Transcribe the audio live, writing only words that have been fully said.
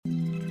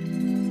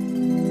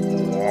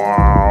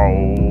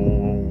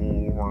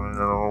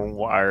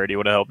fire. Do you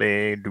want to help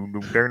me?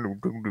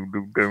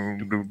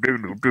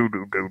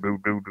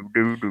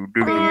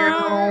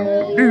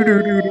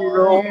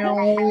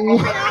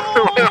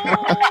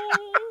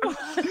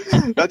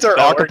 That's our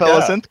That worked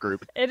acapella out. synth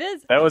group. It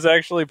is. That was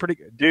actually pretty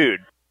good. Dude,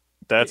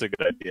 that's a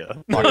good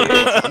idea.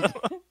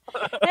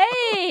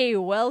 Hey,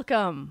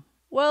 welcome.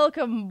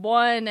 Welcome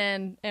 1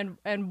 and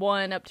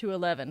 1 up to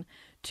 11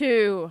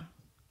 to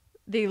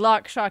the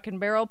Lock, Shock, and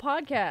Barrel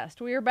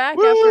podcast. We are back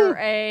after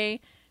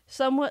a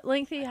somewhat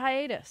lengthy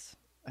hiatus.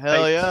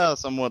 Hell yeah,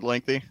 somewhat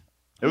lengthy.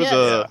 It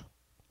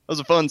was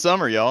a fun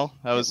summer, y'all.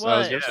 How was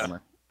your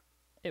summer?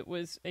 It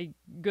was a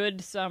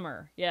good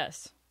summer,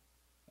 yes.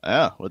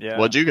 Yeah.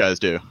 What'd you guys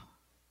do?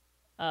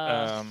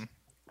 I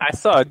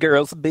saw a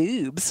girl's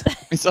boobs.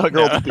 We saw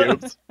girls'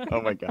 boobs.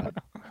 Oh my god.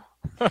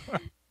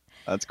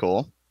 That's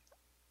cool.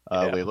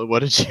 Leela, what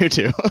did you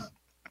do?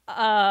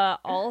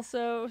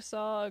 Also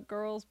saw a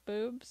girl's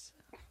boobs.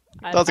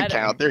 Doesn't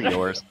count. They're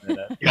yours.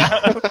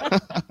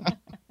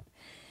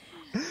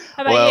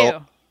 How about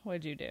you?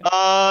 What'd you do?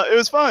 It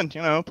was fun.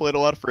 Played a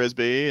lot of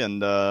frisbee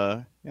and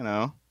hung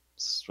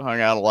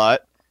out a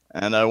lot.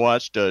 And I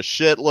watched a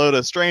shitload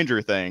of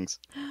Stranger Things.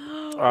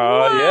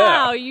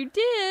 Wow, you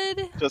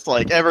did. Just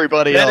like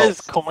everybody else. That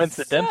is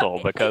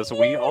coincidental because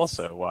we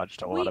also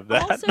watched a lot of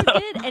that. We also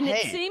did, and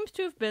it seems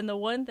to have been the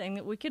one thing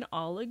that we can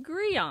all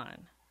agree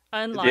on.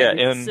 Unlike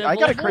Civil I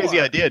got a crazy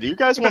War. idea. Do you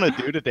guys want to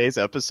do today's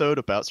episode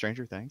about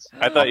Stranger Things?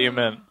 I thought you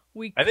meant.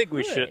 I think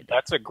we could. should.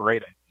 That's a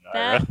great idea.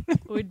 That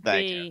would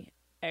be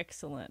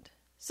excellent.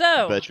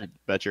 So,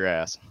 bet your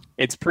ass.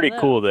 It's pretty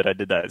cool that I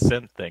did that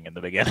synth thing in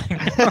the beginning.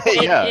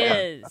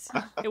 It is.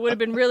 It would have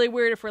been really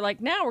weird if we're like,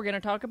 now we're going to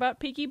talk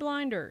about Peaky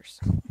Blinders.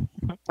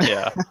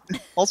 Yeah.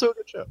 Also a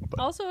good show.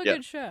 Also a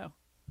good show.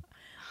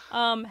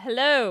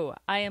 Hello,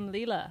 I am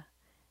Leela,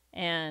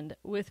 and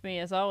with me,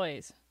 as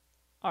always,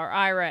 are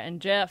Ira and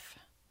Jeff.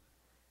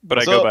 But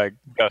I go by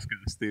Gus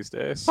Gus these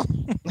days.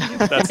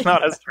 That's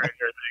not a Stranger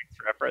Things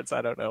reference.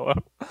 I don't know.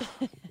 What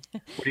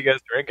are you guys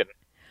drinking?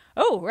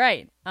 Oh,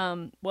 right.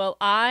 Well,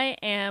 I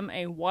am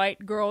a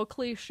white girl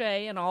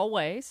cliche in all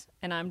ways,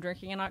 and I'm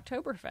drinking an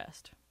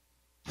Oktoberfest.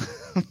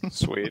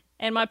 Sweet.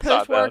 And my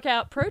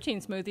post-workout protein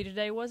smoothie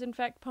today was, in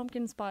fact,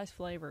 pumpkin spice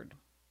flavored.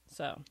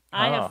 So,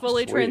 I have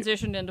fully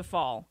transitioned into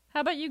fall. How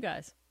about you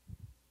guys?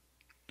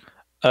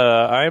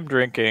 I am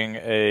drinking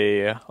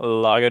a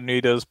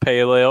Lagunitas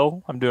Pale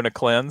Ale. I'm doing a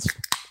cleanse.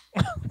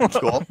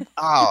 Cool.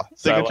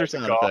 Signature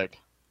sound effect.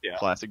 Yeah.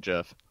 Classic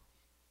Jeff.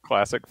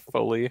 Classic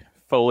Foley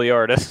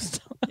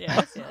artist.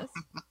 Yes.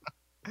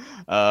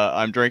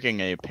 I'm drinking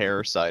a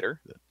pear cider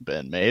that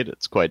Ben made.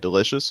 It's quite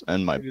delicious.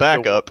 And my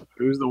backup...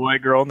 Who's the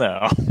white girl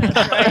now?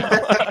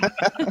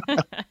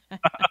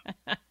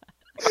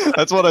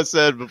 That's what I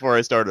said before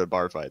I started a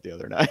bar fight the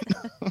other night.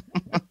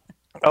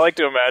 I like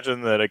to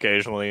imagine that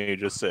occasionally you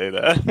just say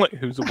that. Like,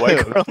 who's the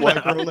white girl now?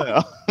 White girl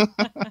now.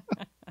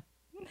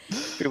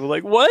 People are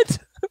like, what?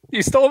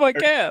 You stole my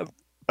cab.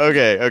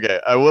 Okay.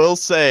 I will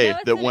say No,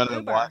 that it's when an I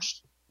Uber.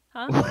 watched...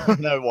 Huh?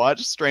 When I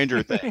watched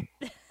Stranger Things,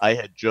 I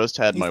had just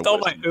had You my stole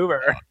my wisdom.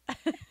 Uber.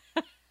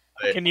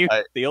 Can you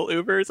steal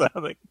Ubers? I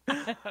don't think.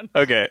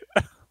 Okay.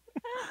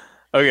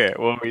 Okay,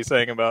 what were you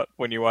saying about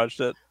when you watched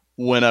it?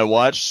 When I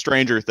watched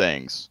Stranger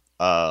Things,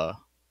 I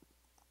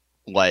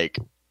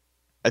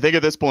think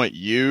at this point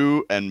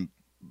you and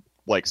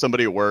like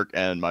somebody at work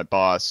and my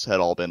boss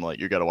had all been like,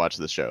 you got to watch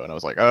this show. And I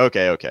was like, oh,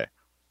 okay.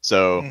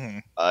 So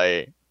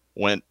I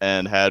went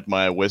and had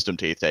my wisdom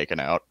teeth taken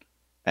out.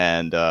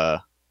 And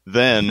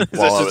then This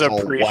while is I a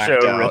was all pre-show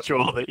whacked out,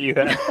 ritual that you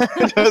had.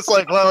 just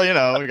like, well,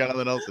 we got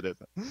nothing else to do.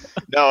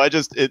 No, it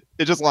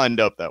just lined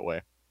up that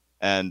way.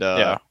 And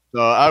so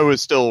I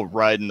was still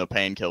riding the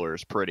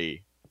painkillers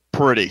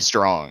pretty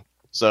strong.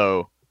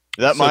 So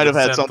that might have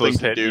had something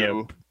to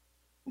do.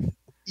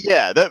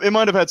 Yeah, it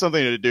might have had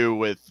something to do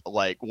with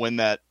like when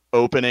those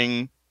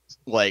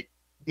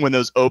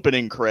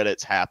opening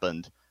credits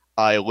happened.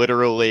 I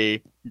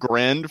literally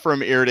grinned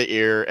from ear to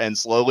ear and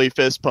slowly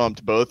fist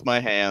pumped both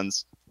my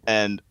hands,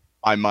 and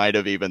I might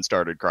have even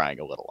started crying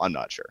a little. I'm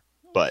not sure,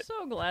 but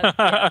I'm so glad.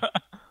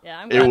 Yeah,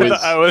 I'm It glad. was-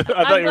 I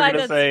thought I'm you were glad going to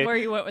that's say where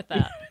you went with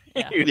that.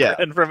 Yeah. you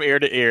grinned from ear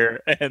to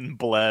ear and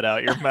bled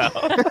out your mouth.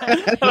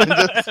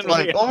 just And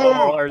like, we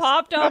all are-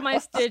 Popped all my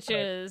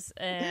stitches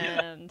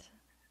and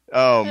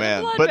oh And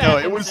man, blood but no,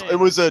 bath it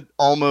was an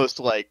almost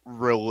like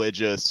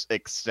religious,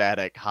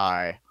 ecstatic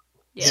high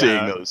yeah.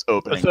 seeing those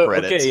opening So,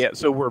 credits. okay, yeah.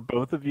 So were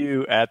both of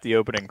you at the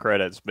opening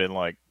credits been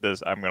like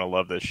this? I'm gonna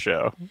love this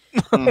show,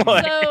 Mhm.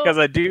 because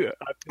I do.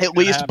 At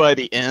least by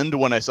the end,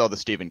 when I saw the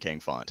Stephen King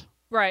font.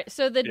 Right.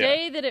 So the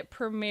day that it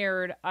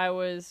premiered, I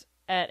was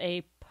at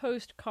a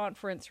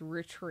post-conference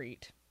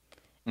retreat,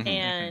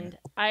 and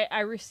I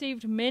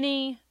received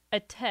a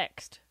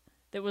text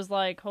that was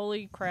like,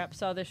 "Holy crap!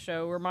 Saw this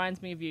show.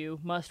 Reminds me of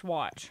you. Must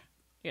watch."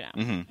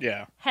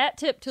 Yeah. Hat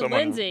tip to Someone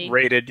Lindsay.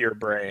 raided your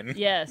brain.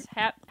 Yes.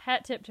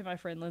 Hat tip to my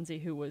friend Lindsay,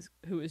 who was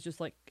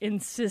just like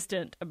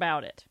insistent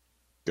about it.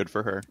 Good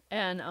for her.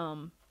 And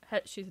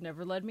she's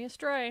never led me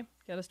astray.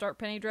 Got to start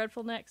Penny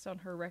Dreadful next on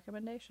her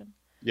recommendation.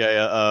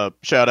 Yeah.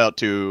 Shout out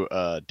to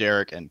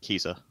Derek and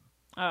Kisa.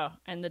 Oh,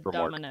 and the From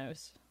work.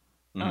 dominoes.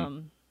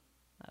 Mhm.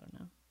 I don't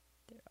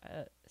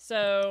know.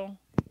 So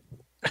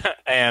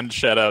And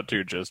shout out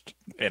to just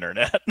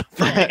internet.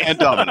 And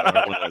Domino.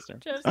 One listener.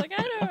 Joe's like,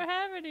 I don't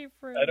have any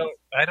friends.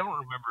 I don't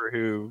remember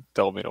who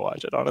told me to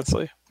watch it,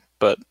 honestly.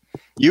 But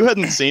You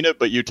hadn't seen it,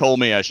 but you told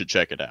me I should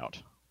check it out.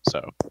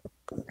 So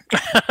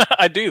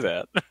I do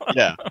that.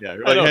 yeah. You're I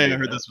like, don't hey, do I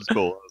heard that. this was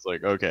cool. I was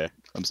like, okay,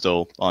 I'm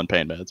still on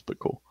pain meds, but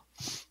cool.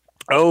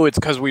 Oh, it's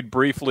because we'd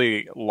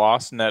briefly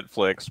lost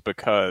Netflix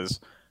because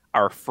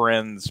our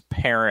friends'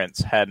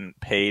 parents hadn't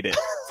paid it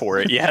for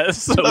it yet,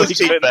 so Those we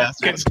cheap couldn't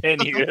bastards.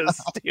 continue to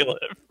steal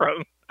it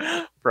from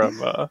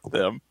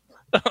them.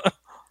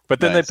 But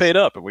then Nice. they paid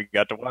up, and we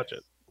got to watch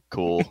it.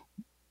 Cool.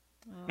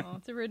 Oh,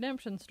 it's a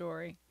redemption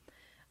story.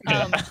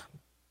 Yeah.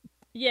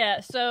 Yeah,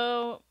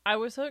 so I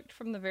was hooked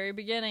from the very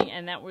beginning,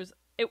 and that was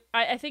it.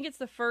 I think it's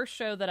the first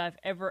show that I've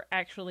ever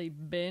actually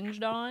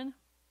binged on.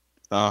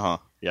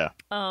 Yeah.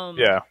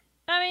 Yeah,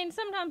 I mean,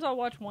 sometimes I'll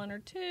watch one or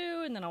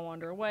two, and then I'll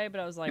wander away. But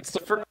I was like, it's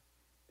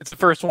the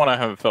first one I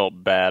haven't felt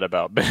bad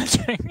about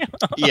binging.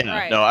 Yeah.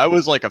 Right. No, I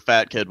was like a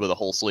fat kid with a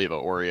whole sleeve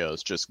of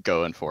Oreos, just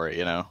going for it.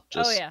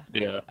 Just, oh yeah,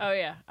 Yeah, oh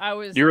yeah. I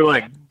was. you were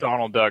like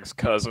Donald Duck's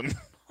cousin.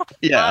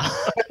 Yeah.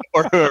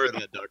 Or whoever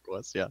that duck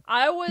was. Yeah.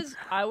 I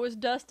was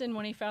Dustin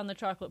when he found the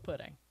chocolate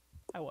pudding.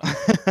 I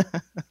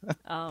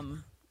was.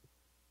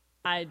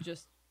 I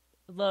just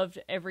loved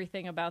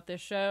everything about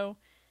this show.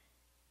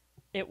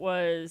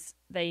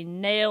 They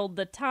nailed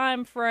the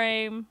time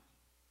frame.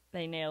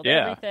 They nailed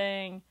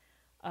everything.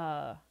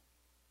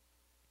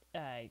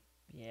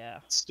 Yeah.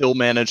 Still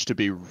managed to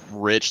be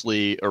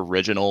richly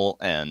original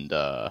and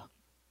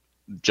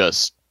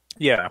just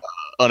Yeah,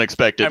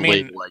 unexpectedly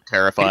I mean, like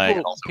terrifying.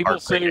 and also people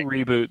say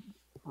heartbreaking.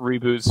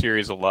 reboot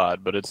series a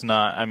lot, but it's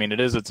not. I mean, it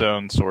is its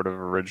own sort of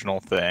original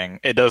thing.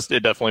 It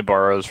definitely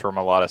borrows from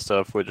a lot of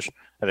stuff, which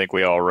I think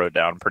we all wrote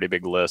down pretty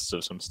big lists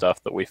of some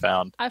stuff that we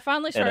found. I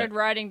finally started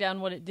writing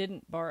down what it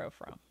didn't borrow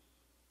from.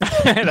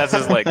 That's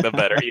just like the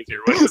better, easier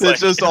way.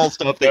 It's just all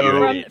stuff that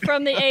you hate.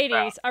 From the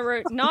 80s, I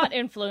wrote not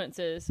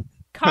influences,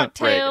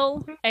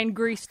 Cocktail, and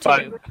Grease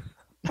 2.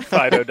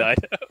 Fido Dido.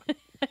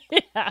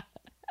 Yeah.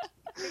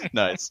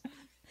 Nice.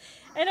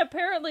 And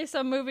apparently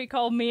some movie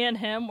called Me and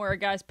Him where a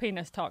guy's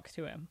penis talks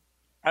to him.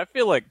 I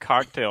feel like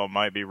Cocktail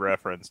might be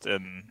referenced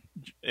in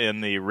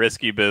the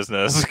Risky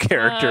Business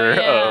character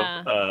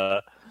yeah.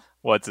 of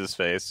what's his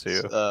face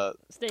who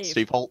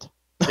Steve. Holt.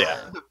 yeah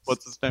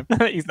What's his name?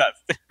 he's not.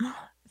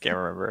 Can't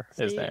remember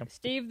his name.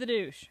 Steve the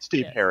douche.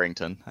 Steve Yes.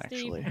 Harrington,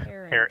 actually.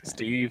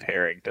 Steve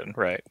Harrington,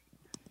 right?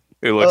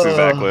 Who looks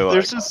exactly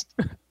like.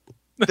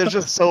 There's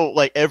just so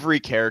like every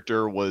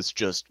character was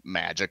just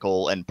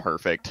magical and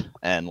perfect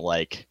and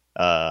like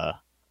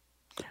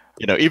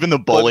even the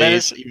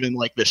bullies, even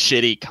like the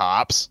shitty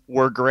cops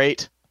were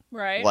great.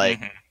 Right. Like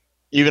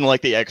even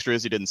like the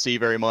extras you didn't see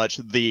very much.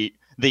 The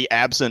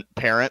absent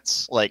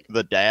parents, like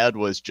the dad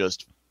was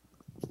just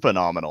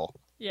phenomenal.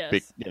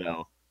 Yes.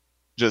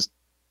 Just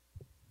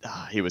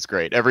he was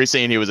great. Every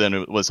scene he was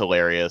in was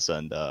hilarious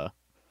and What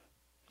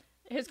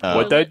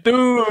I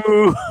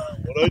do?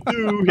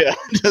 yeah,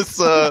 just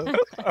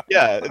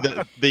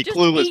the just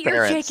clueless eat your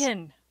parents.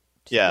 chicken.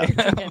 Just Yeah. eat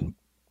your chicken.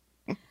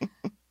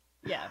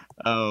 Yeah.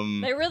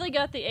 Um, They really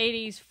got the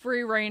 80s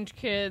free range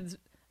kids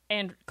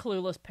and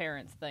clueless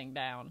parents thing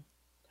down.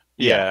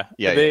 yeah.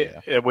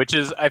 Which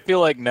is, I feel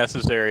like,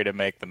 necessary to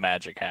make the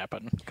magic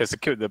happen because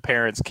the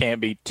parents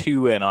can't be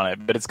too in on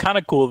it. But it's kind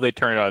of cool they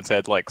turned it on its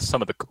head. Like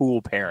some of the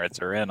cool parents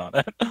are in on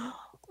it.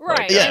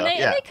 Right. Yeah, and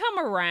yeah. they come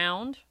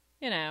around,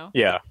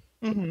 Yeah.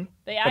 Mm-hmm.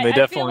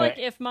 I feel like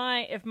if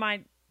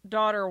my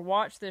daughter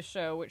watched this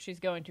show, which she's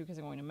going to because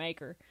I'm going to make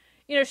her,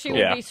 she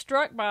would be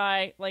struck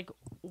by, like,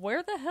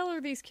 where the hell are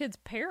these kids'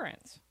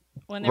 parents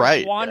when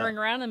they're wandering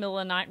around in the middle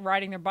of the night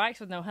riding their bikes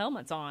with no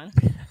helmets on?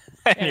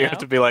 And you have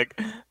to be like,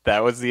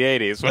 that was the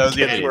 80s when That was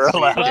the kids 80s. were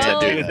allowed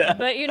Well, to do that.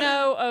 but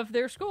of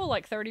their school,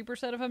 like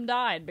 30% of them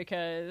died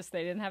because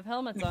they didn't have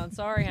helmets on.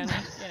 Sorry, honey.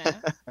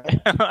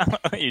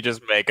 You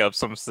just make up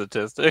some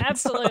statistics.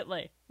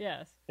 Absolutely,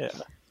 yes. Yeah.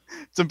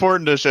 It's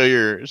important to show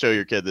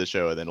your kid this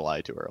show and then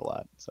lie to her a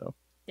lot. So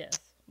Yes.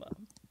 Well,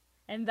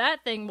 and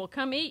that thing will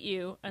come eat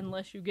you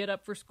unless you get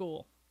up for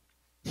school.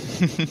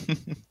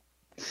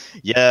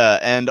 yeah,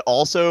 and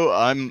also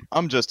I'm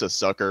just a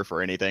sucker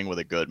for anything with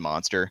a good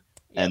monster,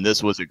 and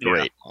this was a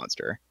great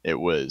monster. It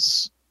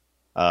was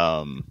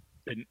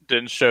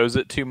didn't shows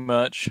it too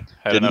much.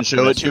 Didn't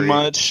show it too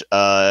much.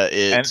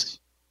 I'm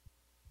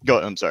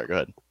sorry. Go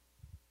ahead.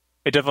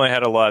 It definitely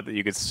had a lot that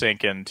you could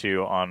sink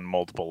into on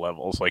multiple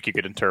levels. Like you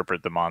could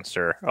interpret the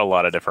monster a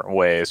lot of different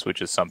ways,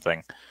 which is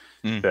something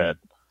that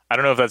I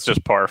don't know if that's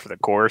just par for the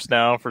course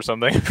now for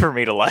something for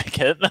me to like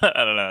it.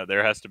 I don't know.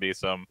 There has to be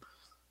some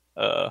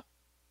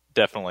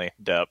definitely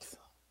depth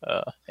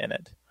in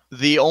it.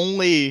 The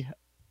only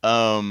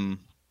I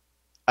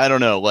don't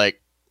know, like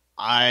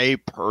I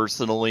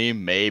personally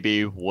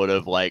maybe would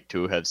have liked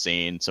to have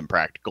seen some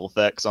practical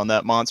effects on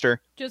that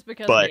monster. Just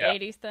because of the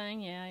 80s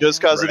thing,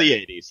 Just because of the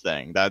 80s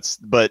thing.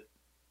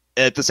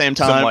 At the same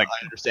time, I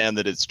understand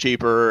that it's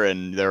cheaper,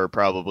 and there are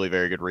probably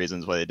very good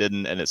reasons why they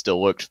didn't, and it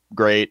still looked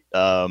great.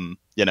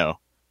 You know,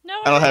 No,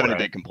 I don't have any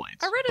big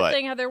complaints. I read a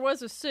thing how there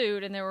was a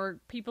suit, and there were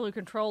people who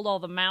controlled all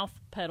the mouth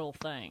pedal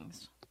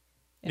things.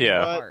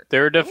 Yeah,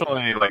 there are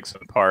definitely like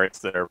some parts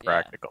that are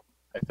practical,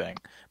 I think.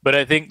 But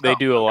I think they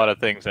do a lot of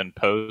things in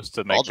post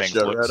to make things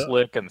look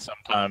slick, and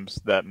sometimes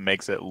that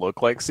makes it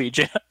look like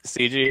CG.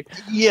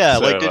 Yeah,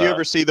 so, like did you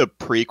ever see the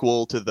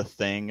prequel to The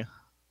Thing?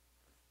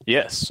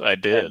 Yes, I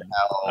did.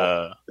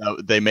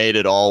 They made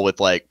it all with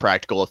like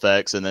practical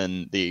effects, and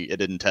then it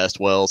didn't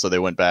test well, so they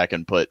went back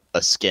and put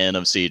a skin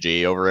of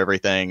CG over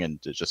everything, and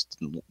it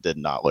just did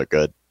not look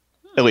good.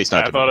 At least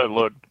not. I thought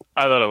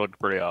it looked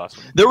pretty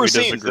awesome. There were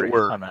scenes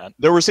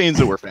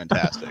that were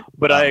fantastic.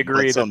 But I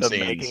agree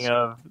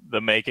that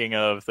the making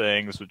of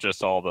things with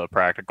just all the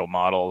practical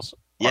models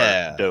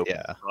are dope.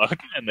 Yeah.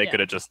 And they could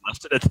have just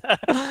left it at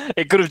that.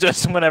 It could have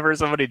just, whenever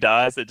somebody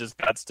dies, it just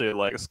cuts to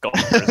like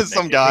sculptures.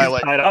 Some guy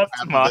like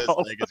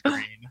leg is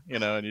green, you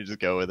know, and you just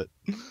go with it.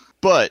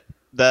 But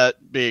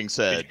that being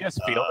said, did you guys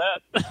feel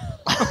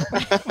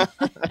that?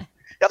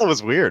 Yeah, that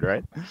was weird,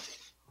 right?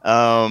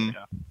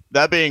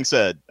 That being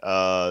said,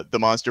 the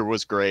monster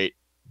was great.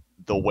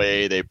 The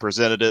way they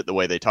presented it, the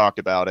way they talked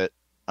about it.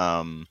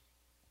 I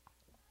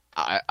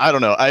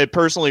don't know. I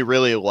personally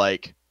really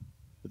like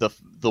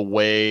the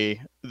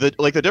way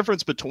the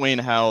difference between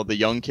how the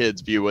young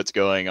kids view what's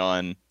going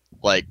on,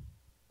 like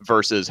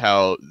versus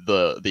how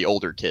the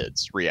older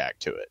kids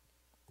react to it.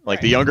 Like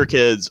the younger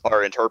kids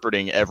are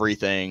interpreting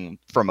everything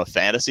from a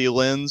fantasy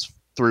lens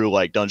through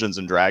like Dungeons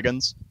and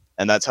Dragons,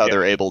 and that's how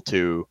they're able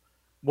to.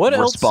 What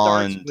else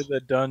starts with the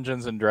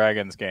Dungeons and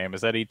Dragons game?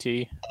 Is that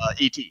E.T.?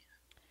 E.T.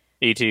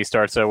 E.T.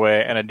 starts that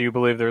way, and I do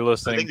believe they're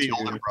listening to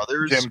older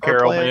brothers Jim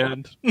Carroll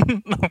Band.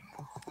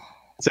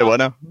 Say what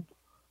now?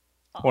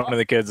 One of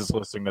the kids is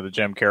listening to the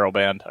Jim Carroll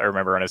Band. I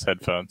remember on his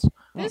headphones.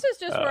 This is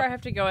just where I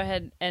have to go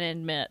ahead and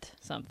admit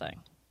something.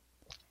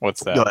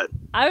 What's that? Go ahead.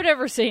 I've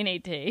never seen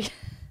E.T.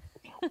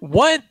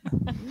 What?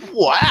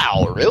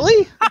 Wow,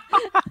 really?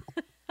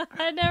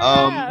 I never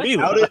have.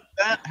 How did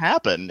that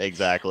happen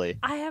exactly?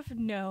 I have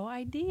no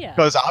idea.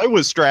 Because I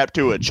was strapped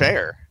to a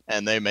chair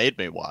and they made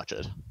me watch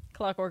it.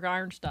 Clockwork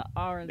Orange style.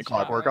 The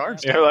Clockwork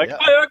Orange style. You're like,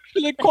 I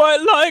actually quite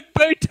like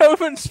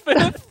Beethoven's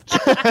Fifth.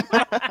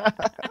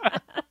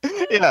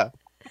 Yeah.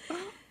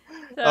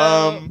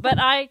 So, but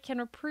I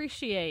can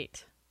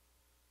appreciate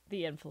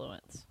the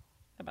influence.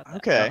 About that.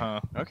 Okay.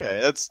 Okay.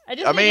 I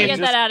just need to get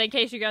that out in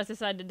case you guys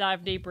decide to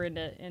dive deeper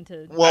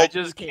into. Well, I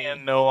just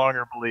can no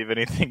longer believe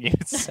anything you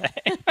say.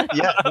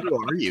 Yeah,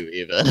 who are you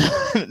even?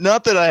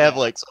 Not that I have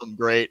like some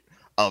great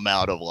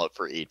amount of love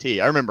for E.T.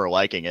 I remember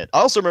liking it. I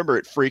also remember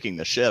it freaking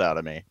the shit out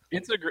of me.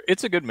 It's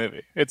a good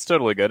movie. It's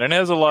totally good, and it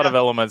has a lot of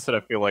elements that I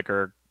feel like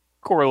are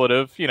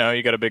correlative. You know,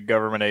 you got a big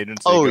government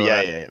agency.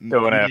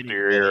 Going after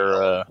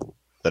your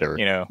whatever.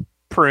 You know,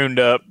 pruned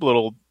up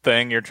little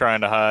thing you're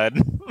trying to hide.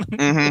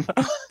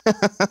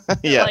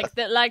 Yeah,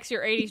 that likes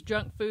your 80s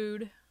junk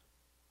food.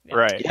 Yeah.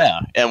 Right. Yeah,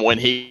 and when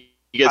he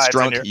gets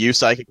drunk, you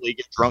psychically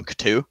get drunk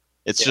too.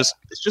 It's just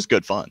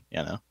good fun,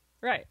 you know.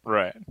 Right.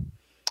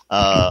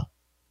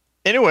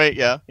 Anyway,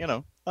 yeah, you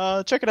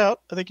know, check it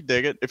out. I think you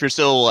dig it. If you're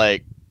still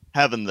like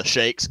having the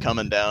shakes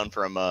coming down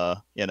from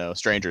you know,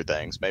 Stranger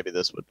Things, maybe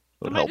this would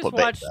help a bit.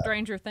 Watch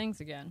Stranger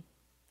Things again.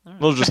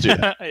 We'll just do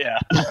that. Yeah,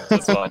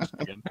 let's watch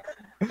it again.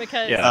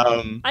 Because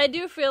I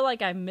do feel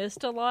like I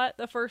missed a lot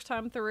the first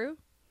time through.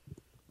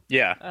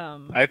 Yeah,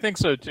 I think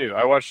so too.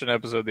 I watched an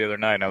episode the other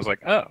night and I was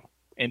like, oh,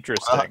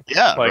 interesting.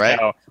 Yeah, like right.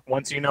 How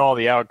once you know all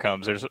the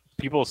outcomes, there's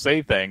people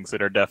say things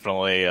that are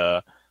definitely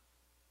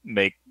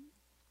make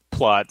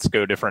plots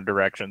go different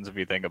directions if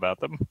you think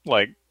about them.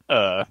 Like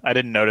I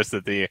didn't notice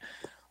that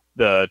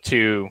the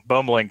two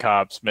bumbling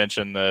cops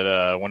mentioned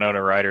that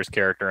Winona Ryder's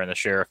character and the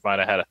sheriff might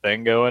have had a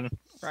thing going.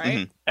 Right.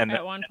 Mm-hmm. And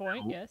at one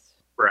point, yes.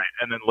 Right.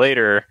 And then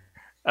later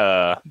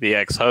the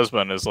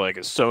ex-husband is like,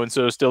 is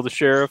so-and-so still the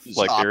sheriff?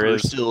 Like there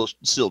is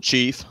still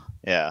chief.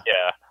 Yeah.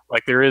 Yeah.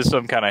 Like there is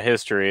some kind of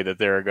history that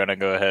they're going to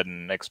go ahead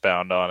and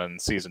expound on in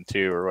season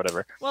 2 or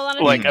whatever. Well,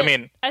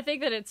 I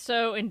think that it's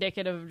so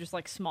indicative of just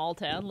like small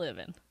town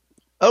living.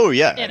 Oh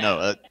yeah,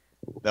 no,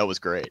 that was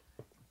great.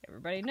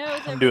 Everybody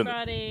knows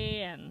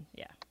everybody, and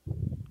yeah.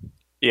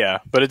 Yeah,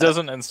 but it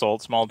doesn't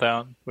insult small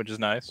town, which is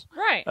nice.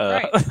 Right.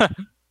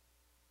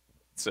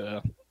 It's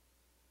a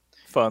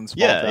fun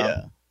small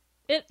town.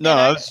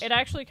 Yeah. It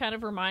actually kind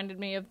of reminded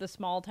me of the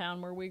small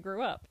town where we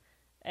grew up,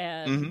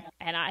 and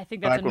I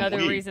think that's another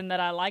reason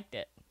that I liked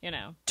it. You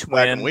know,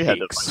 we had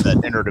to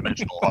find that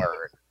interdimensional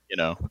horror, you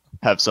know,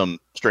 have some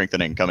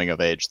strengthening coming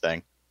of age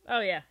thing. Oh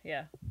yeah.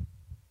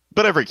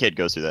 But every kid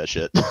goes through that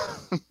shit.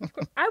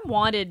 I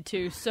wanted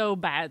to so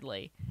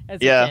badly as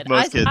a kid.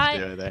 Most kids do,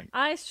 I think.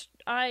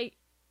 I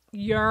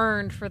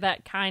yearned for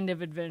that kind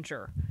of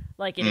adventure,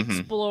 like in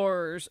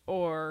Explorers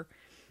or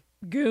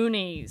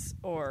Goonies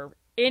or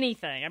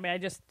anything. I mean, I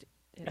just...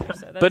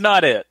 but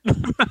not it.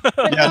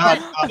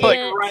 Not like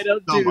right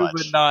up to,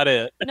 but not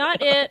it.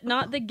 Not it,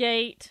 not The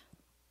Gate,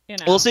 You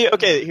know. Well, see,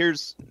 okay,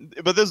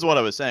 but this is what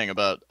I was saying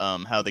about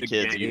how the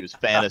kids use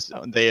fantasy.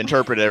 They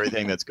interpret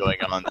everything that's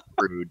going on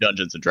through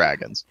Dungeons and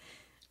Dragons,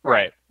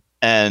 Right.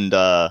 and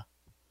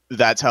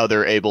that's how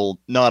they're able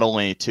not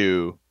only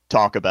to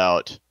talk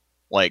about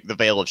like the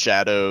Veil of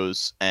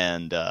Shadows,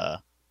 and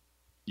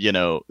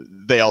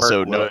they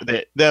also know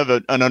they have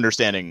an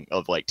understanding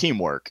of like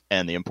teamwork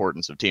and the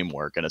importance of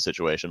teamwork in a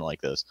situation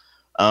like this.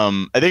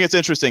 I think it's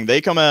interesting.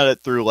 They come at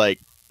it through like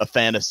a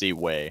fantasy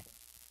way,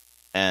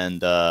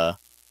 and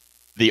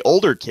the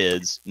older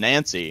kids,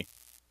 Nancy,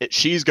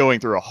 she's going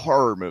through a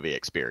horror movie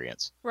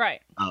experience.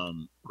 Right.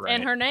 Right.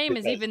 And her name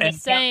is even the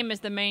same as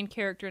the main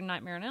character in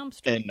Nightmare on Elm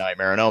Street. In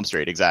Nightmare on Elm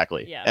Street,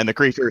 exactly. Yeah. And the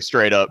creature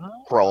straight up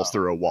crawls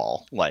through a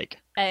wall, like.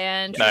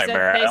 And they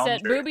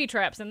set booby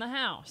traps in the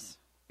house.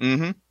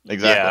 Mm-hmm.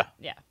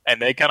 Exactly. Yeah.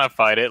 And they kind of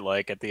fight it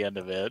like at the end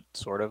of it,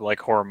 sort of like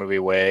horror movie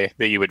way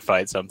that you would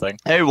fight something.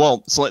 Hey,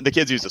 well, the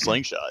kids use a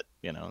slingshot.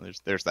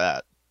 There's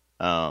that.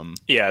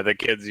 Yeah, the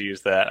kids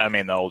use that. I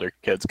mean, the older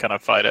kids kind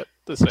of fight it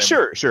the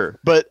same Sure.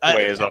 But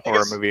way as a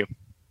horror movie.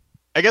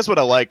 I guess what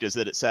I liked is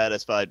that it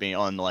satisfied me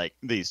on like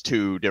these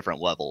two different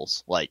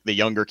levels. Like the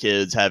younger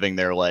kids having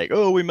their like,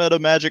 oh, we met a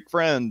magic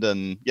friend,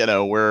 and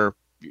we're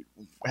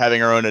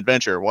having our own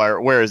adventure.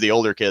 Whereas the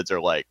older kids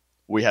are like,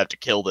 we have to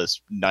kill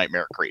this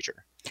nightmare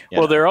creature.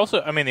 Well, they're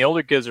also, I mean, the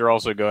older kids are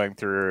also going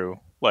through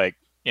like,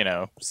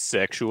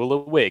 sexual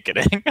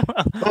awakening.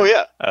 Oh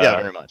yeah,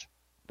 very much.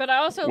 But I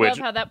also love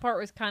how that part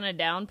was kind of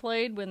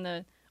downplayed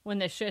when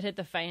the shit hit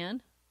the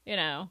fan.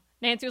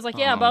 Nancy was like,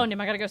 "Yeah, I boned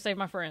him. I gotta go save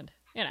my friend."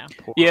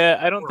 Yeah,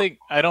 I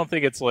don't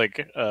think it's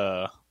like.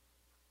 Can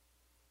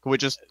we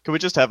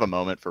just have a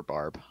moment for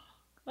Barb?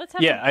 Let's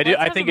have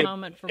I think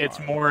it's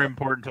more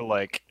important to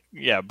like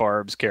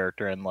Barb's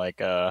character and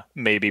like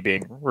maybe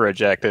being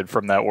rejected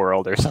from that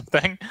world or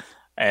something,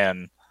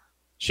 and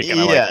she kind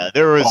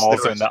of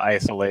falls into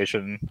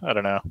isolation. I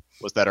don't know.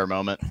 Was that our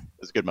moment? It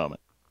was a good moment.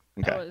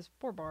 Okay. That was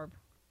poor Barb.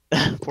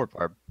 Poor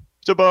Barb.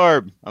 So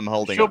Barb, I'm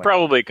holding. She'll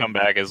probably come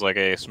back as like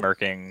a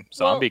smirking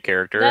zombie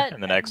character in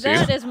the next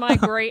season. That is my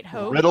great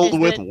hope. Riddled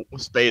with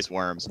space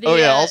worms.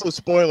 Also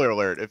spoiler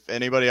alert. If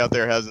anybody out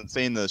there hasn't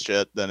seen this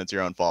shit, then it's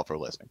your own fault for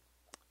listening.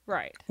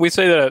 Right. We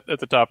say that at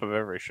the top of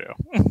every show.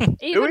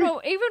 even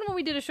when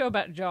we did a show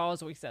about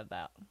Jaws, we said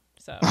that.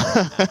 So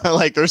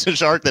like there's a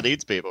shark that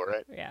eats people,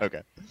 right? Yeah.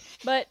 Okay.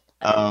 But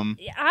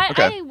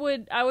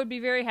I would be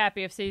very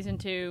happy if season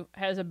 2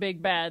 has a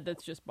big bad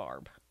that's just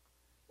Barb.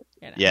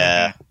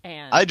 Yeah.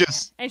 And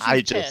she's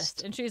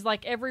pissed, and she's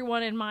like,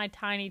 everyone in my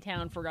tiny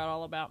town forgot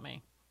all about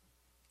me.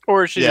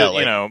 Or she's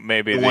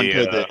maybe the one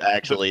kid that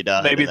actually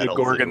died. Maybe the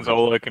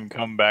Gorgonzola can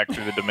come back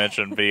through the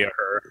dimension via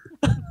her.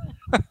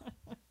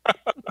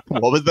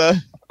 What was that?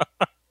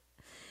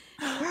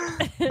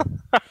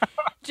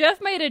 Jeff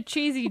made a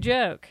cheesy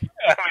joke.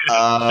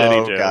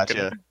 Oh,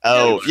 gotcha.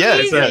 Oh,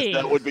 yes,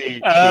 that would be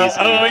cheesy.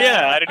 Oh,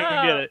 yeah, I didn't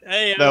even get it.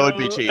 Hey-o. That would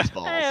be cheese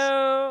balls.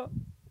 Hey-o.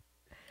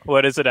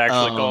 What is it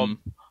actually called?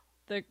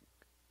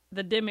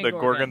 The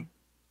Demigorgon.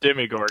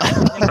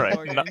 Demigorgon.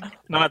 Right.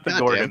 Not the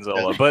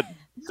Gorgonzola, but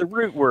the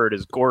root word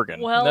is Gorgon.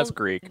 Well, that's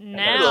Greek.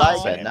 Now,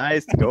 like a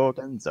nice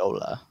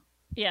Gorgonzola.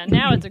 Yeah,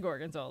 now it's a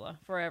Gorgonzola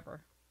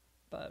forever.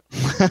 But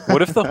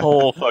what if the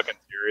whole fucking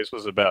series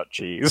was about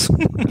cheese?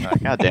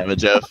 God damn it,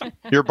 Jeff.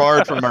 You're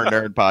barred from our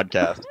nerd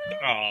podcast.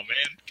 Oh, man.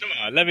 Come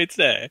on. Let me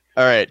say.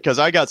 All right, because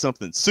I got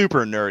something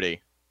super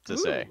nerdy to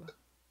say.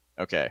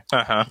 Okay.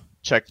 Uh-huh.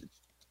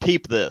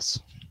 Peep this.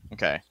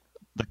 Okay.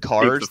 The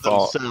cars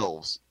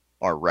themselves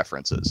are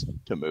references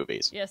to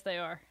movies. Yes, they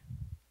are.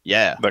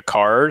 Yeah. The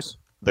cars?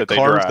 That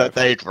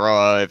they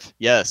drive.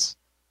 Yes.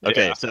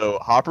 Okay, so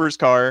Hopper's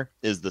car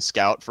is the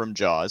Scout from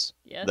Jaws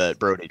that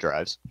Brody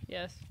drives.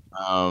 Yes.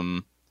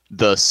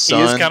 The son...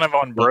 He is kind of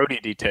on Brody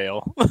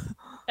detail.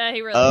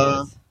 He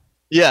really is.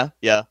 Yeah.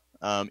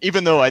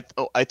 Even though I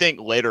think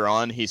later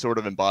on he sort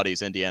of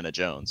embodies Indiana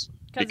Jones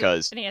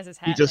because he has his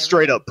hat. He just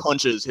straight up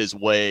punches his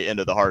way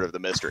into the heart of the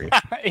mystery.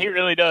 He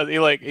really does.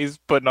 He's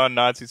putting on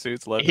Nazi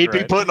suits left. He'd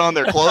be putting on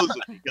their clothes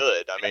if he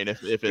could. I mean,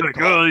 if it's like,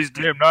 oh, these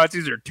damn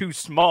Nazis are too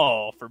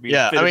small for me.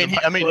 Yeah, to fit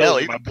I mean, hell,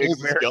 he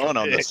pulls his gun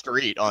on the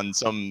street on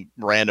some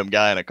random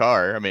guy in a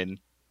car. I mean,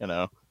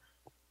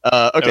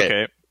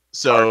 Okay.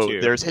 So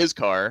there's his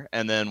car,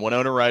 and then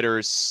Winona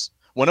Ryder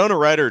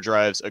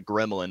drives a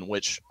Gremlin,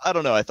 which I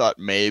don't know. I thought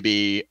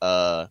maybe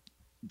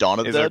Dawn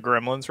of the Dead. Is there a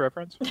Gremlins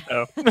reference?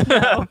 Oh,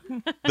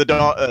 the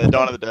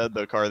Dawn of the Dead,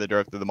 the car they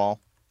drove through the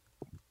mall.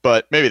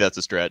 But maybe that's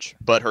a stretch.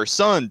 But her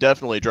son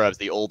definitely drives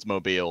the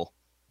Oldsmobile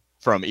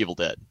from Evil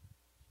Dead.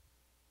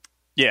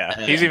 Yeah,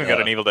 he's even got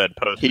an Evil Dead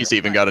poster. He's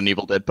even got an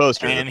Evil Dead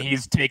poster. And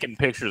he's taking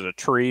pictures of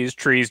trees.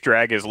 Trees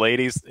drag his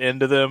ladies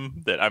into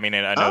them. I know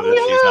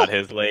that she's not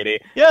his lady.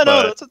 Yeah,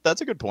 no,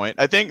 that's a good point.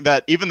 I think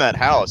that even that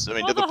house, did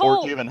the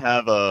fork even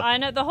have a... I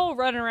know, the whole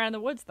running around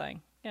the woods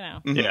thing,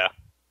 Mm-hmm. Yeah.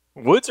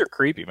 Woods are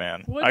creepy,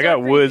 man. I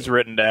got woods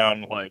written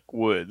down like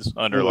woods,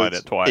 underlined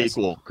it twice.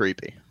 Equal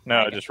creepy. No,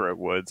 I just wrote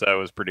woods. I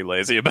was pretty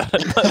lazy about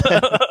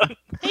it.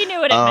 He knew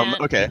what it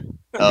meant. Okay.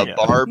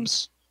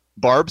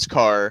 Barb's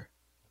car,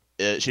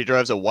 she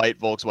drives a white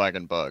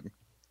Volkswagen Bug,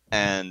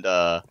 and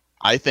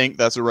I think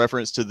that's a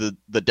reference to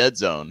the Dead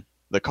Zone,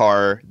 the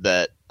car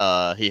that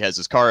he has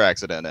his car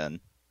accident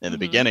in the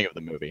beginning of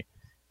the movie.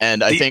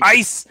 And I think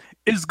ice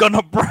is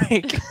gonna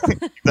break.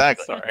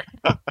 Exactly. Sorry,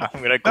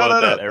 I'm gonna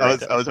quote that every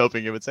time. I was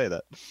hoping you would say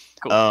that.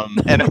 Cool.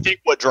 And I think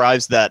what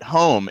drives that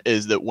home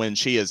is that when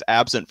she is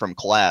absent from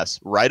class,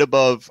 right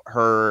above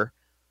her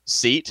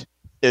seat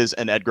is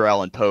an Edgar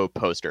Allan Poe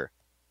poster.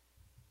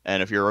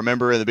 And if you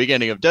remember in the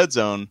beginning of Dead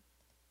Zone,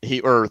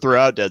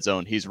 throughout Dead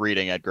Zone, he's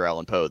reading Edgar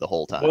Allan Poe the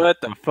whole time.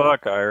 What the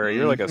fuck, Ira?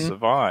 You're like a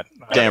savant.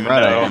 Damn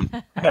right I am.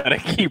 How to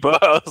keep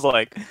up. I was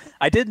like,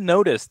 I did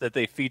notice that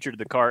they featured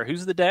the car.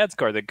 Who's the dad's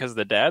car? Because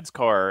the dad's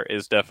car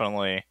is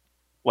definitely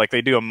like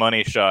they do a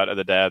money shot of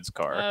the dad's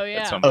car. Oh,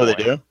 yeah. At some Oh, point.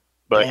 they do?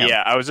 But Damn.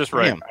 yeah, I was just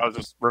right. Damn. I was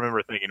just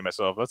remember thinking to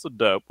myself, that's a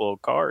dope little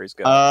car he's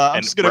got.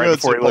 I'm just gonna go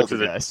before see he looks at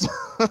Poltergeist.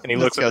 and he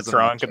looks at the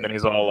trunk, and then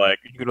he's all like,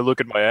 "You gonna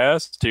look at my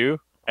ass too?"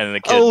 And then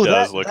the kid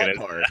does look at it.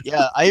 Car.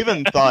 Yeah, I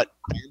even thought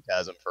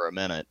Phantasm for a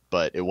minute,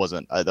 but it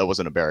wasn't. That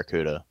wasn't a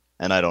Barracuda,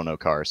 and I don't know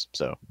cars,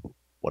 so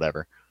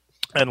whatever.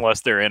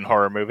 Unless they're in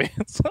horror movies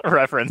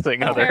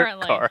referencing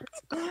Apparently. other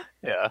cars.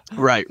 Yeah,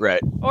 Right.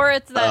 Or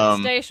it's that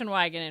station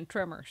wagon in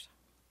Tremors.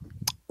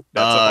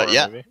 that's a horror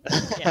yeah. movie.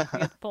 Yeah, you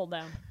get pulled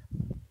down.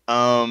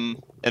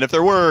 And if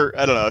there were,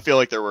 I don't know. I feel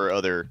like there were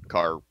other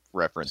car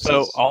references.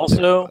 So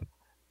also,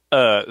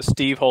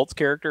 Steve Holt's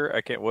character,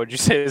 I can't. What did you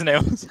say his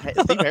name was?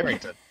 Steve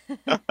Harrington.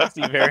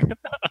 Steve Harrington.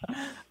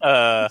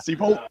 Steve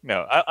Holt.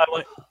 No,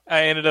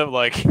 I ended up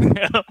like,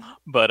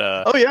 but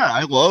Oh yeah,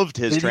 I loved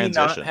his did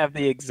transition. he not have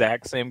the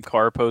exact same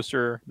car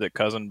poster that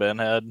Cousin Ben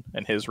had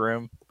in his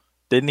room?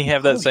 Didn't he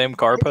have that same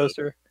car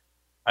poster?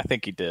 I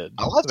think he did.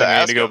 I'll have to I need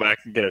ask to go him. back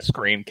and get a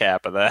screen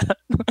cap of that.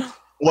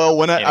 Well,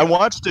 when I Anyway.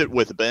 watched it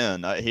with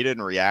Ben, he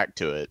didn't react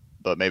to it,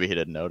 but maybe he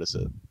didn't notice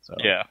it. So.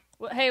 Yeah.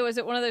 Well, hey, was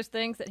it one of those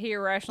things that he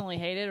irrationally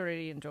hated, or did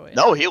he enjoy it?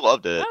 No, he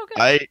loved it. Oh,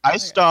 good. I Okay.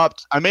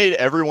 stopped. I made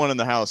everyone in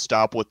the house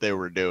stop what they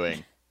were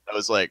doing. I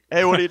was like,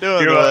 "Hey, what are you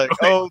doing?" You're They're like,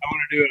 I "Oh, want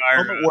to do it.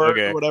 I'm at work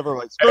Okay. or whatever." I'm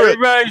like, screw it.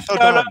 Everybody, So shut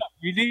dumb. up!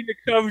 You need to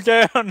come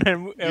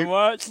down and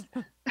watch.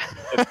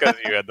 It's because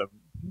you had the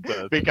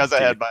Because I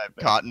had my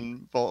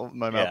cotton full,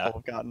 my mouth Yeah. full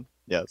of cotton.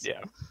 Yes.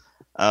 Yeah.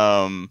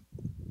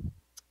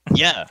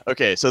 Yeah.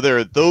 Okay. So there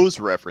are those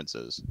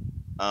references.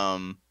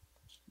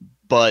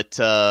 But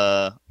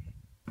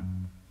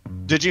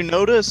did you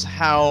notice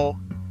how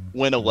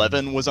when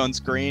 11 was on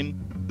screen,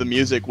 the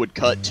music would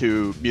cut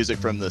to music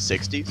from the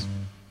 60s?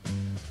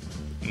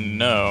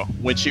 No.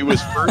 When she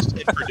was first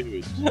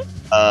introduced,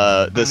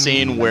 the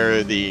scene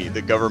where the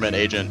government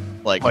agent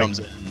like comes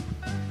in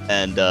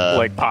and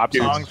Like pop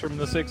dudes- songs from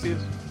the 60s?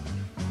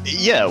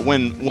 yeah,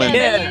 when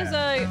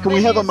Yeah. can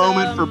we have a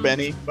moment for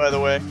Benny, by the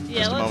way? Yeah,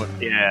 Just a let's-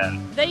 moment. Yeah.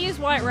 They use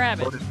White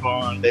Rabbit. Where's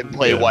Bond? They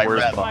play White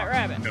Where's Rabbit. White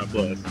Rabbit. God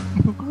bless.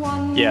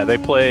 Yeah, they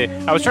play.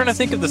 I was trying to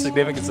think of the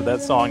significance of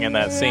that song and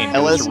that scene. It's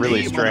LSD,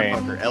 really strange.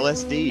 motherfucker,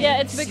 LSD. Yeah,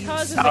 it's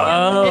because of the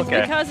Oh, it's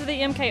okay. because of the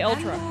MK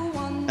Ultra.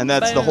 And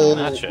that's the Boom. whole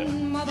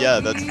Gotcha. yeah,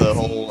 that's the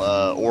whole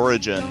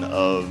origin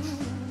of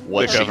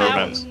what The she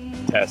government was.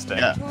 testing.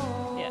 Yeah.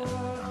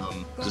 Yeah.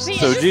 Just See,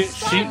 So Just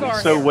she,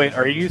 sidebar so here. wait,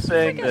 are you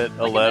saying Like a- that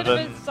like 11, a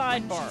bit of a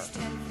sidebar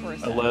for a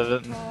second.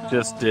 11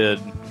 just did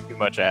too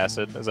much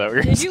acid? Is that what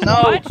you're Did you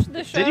No. watch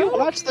the show? Did you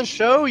watch the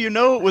show? You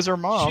know it was her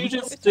mom. She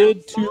just It's did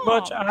her too mom.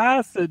 much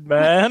acid,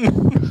 man.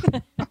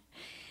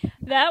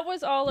 That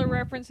was all a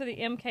reference to the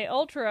MK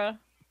Ultra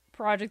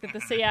project that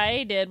the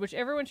CIA did, which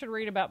everyone should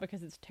read about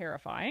because it's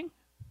terrifying.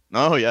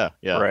 Oh yeah,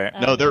 yeah. Right.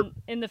 No, they're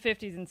in the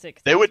 50s and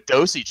 60s. they would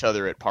dose each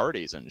other at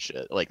parties and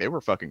shit. Like they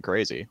were fucking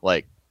crazy.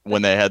 Like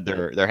when they had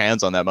their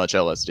hands on that much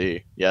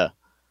LSD. Yeah.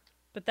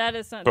 But that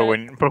is not. but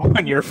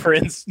when your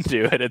friends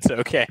do it, it's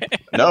okay.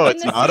 No, When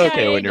it's the not CIA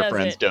okay when your does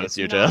friends it, dose it's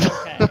you, not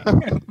Jeff.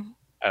 okay.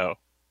 Oh,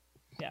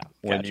 Yeah.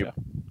 When gotcha.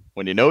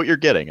 When you know what you're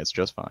getting, it's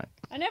just fine.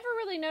 I never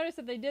really noticed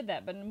that they did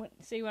that, but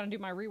see when I do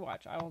my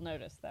rewatch, I will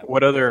notice that.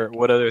 What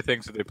other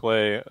things did they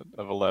play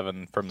of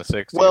 11 from the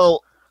 60s?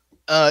 Well,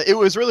 it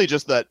was really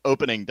just that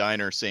opening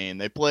diner scene.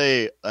 They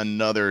play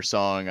another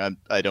song.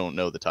 I don't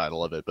know the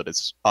title of it, but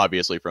it's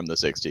obviously from the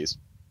 60s.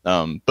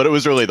 But it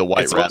was really the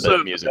White It's Rabbit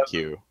also- music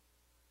cue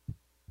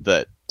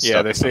that yeah,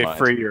 stuck they in say my mind.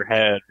 free your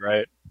head,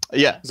 right?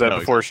 Yeah. Is that no,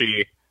 before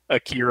she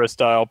Akira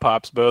style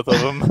pops both of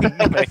them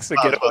and makes a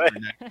exactly. getaway?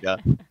 Yeah.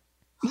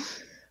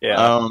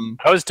 Yeah.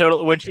 I was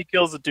totally when she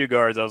kills the two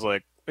guards. I was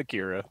like,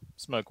 Akira,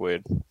 smoke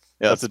weed.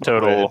 Yeah, That's a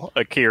total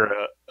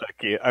Akira.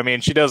 I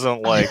mean, she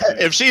doesn't like.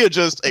 If she had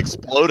just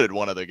exploded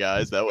one of the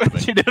guys, that would have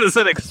been. She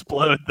doesn't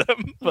explode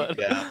them, but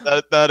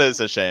Yeah, that is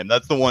a shame.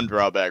 That's the one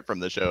drawback from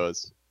the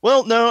shows.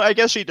 Well, no, I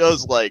guess she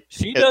does like.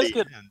 she at does the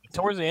get end.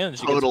 towards the end.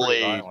 She Totally.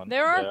 gets pretty violent.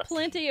 There are Yeah.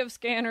 plenty of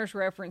Scanners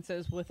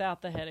references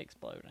without the head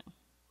exploding.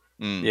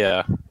 Mm.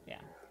 Yeah.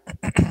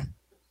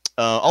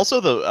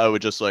 Also, I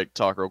would just like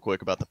talk real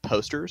quick about the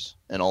posters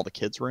in all the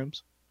kids'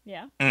 rooms.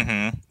 Yeah.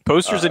 Mm-hmm.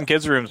 Posters in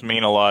kids' rooms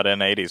mean a lot in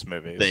 '80s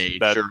movies. They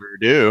That- sure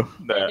do.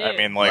 that- They I do.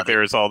 mean, like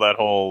there's all that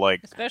whole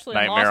like Especially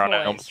in Nightmare Lost on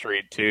Elm Boys.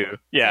 Street too.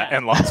 Yeah, Yeah.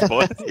 and Lost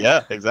Boys.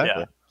 Yeah,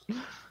 exactly.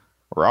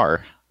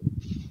 Rar.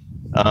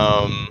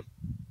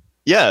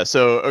 Yeah,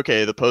 so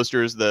okay, the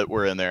posters that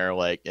were in there,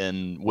 like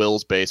in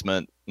Will's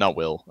basement, not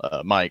Will,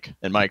 Mike.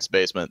 In Mike's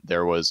basement,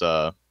 there was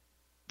the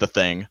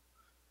Thing.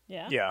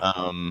 Yeah.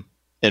 Yeah.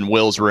 In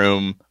Will's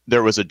room,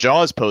 there was a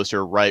Jaws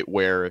poster right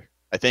where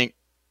I think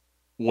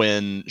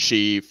when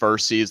she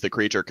first sees the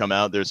creature come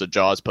out, there's a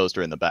Jaws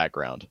poster in the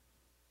background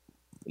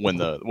when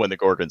the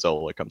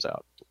Gorgonzola comes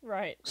out.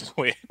 Right.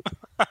 Sweet.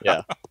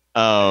 Yeah.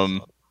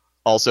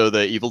 Also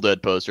the Evil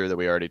Dead poster that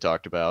we already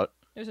talked about.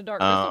 There's a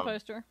Dark Crystal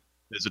poster.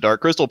 There's a Dark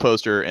Crystal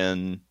poster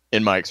in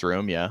Mike's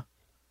room. Yeah.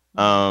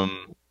 I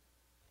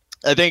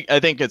think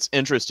it's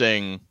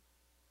interesting.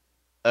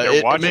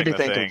 It made me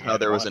think of how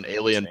there was an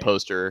alien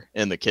poster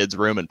in the kids'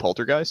 room in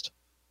Poltergeist,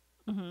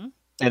 Mm-hmm.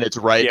 and it's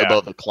right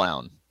above the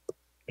clown.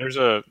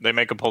 They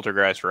make a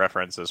Poltergeist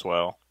reference as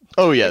well.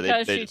 Oh yeah,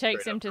 because she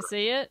takes him to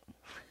see it.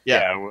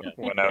 Yeah,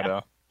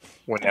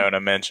 Winona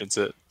mentions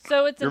it.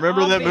 So it's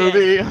remember that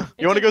movie?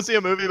 You want to go see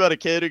a movie about a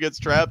kid who gets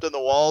trapped in the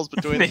walls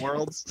between the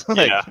worlds?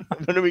 Yeah,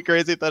 wouldn't it be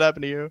crazy if that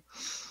happened to you?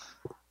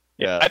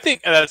 Yeah, I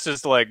think that's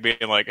just like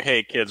being like,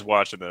 "Hey, kids,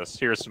 watching this.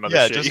 Here's some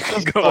other shit you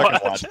can go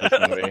watch this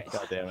movie."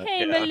 God damn it!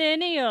 Hey,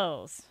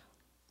 millennials!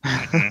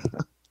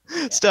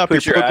 Stop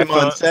your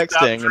Pokemon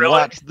sexting and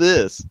watch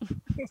this.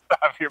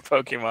 Stop your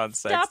Pokemon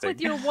sexting. Stop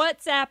with your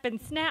WhatsApp and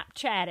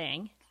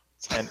Snapchatting.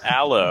 And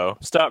Aloe,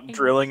 stop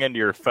drilling into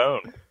your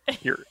phone,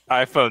 your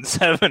iPhone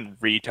 7,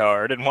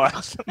 retard, and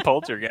watch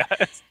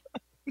Poltergeist.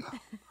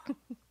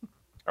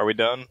 Are we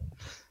done?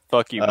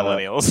 Fuck you,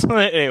 millennials.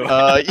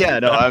 Anyway. Yeah,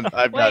 no,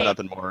 I've got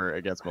nothing more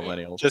against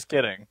millennials. Just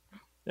kidding.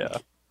 Yeah.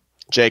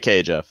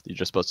 JK, Jeff. You're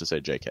just supposed to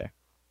say JK.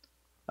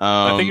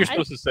 I think you're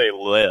supposed to say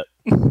lit.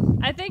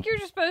 I think you're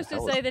just supposed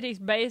to say that he's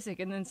basic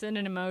and then send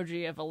an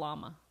emoji of a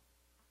llama.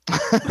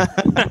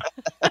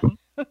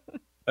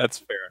 That's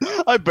fair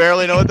enough. I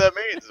barely know what that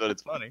means, but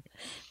it's funny.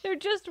 They're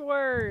just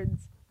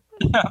words.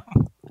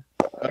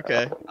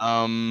 Okay.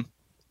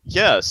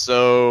 Yeah,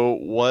 so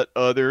what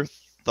other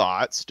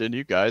thoughts did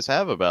you guys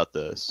have about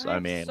this? I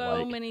mean,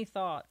 so many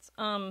thoughts.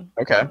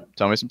 Okay,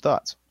 tell me some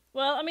thoughts.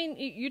 Well, I mean,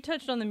 you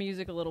touched on the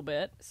music a little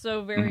bit,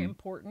 so very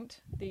important.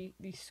 The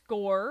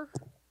score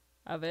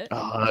of it.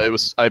 I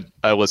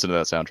listen to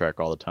that soundtrack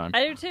all the time.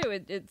 I do too.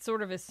 It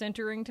sort of is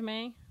centering to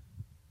me.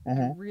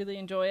 I really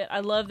enjoy it. I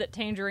love that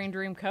Tangerine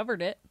Dream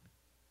covered it.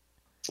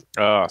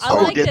 I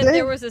like that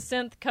there was a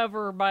synth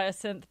cover by a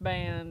synth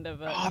band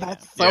of it. Oh,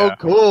 that's so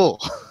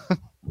cool.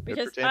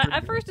 Because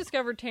I first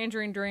discovered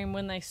Tangerine Dream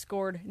when they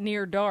scored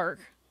Near Dark,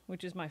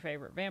 which is my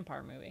favorite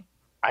vampire movie.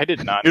 I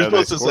did not You're know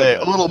supposed to say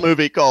a little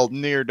movie called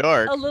Near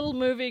Dark. A little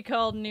movie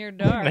called Near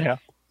Dark. Yeah.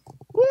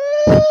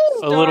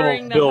 A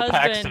little Bill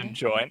Paxton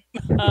joint.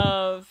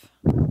 Of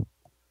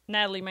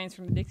Natalie Maines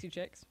from the Dixie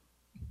Chicks.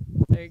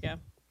 There you go.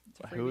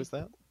 Who is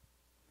that?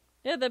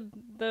 Yeah,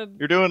 the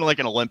You're doing like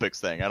an Olympics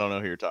thing. I don't know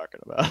who you're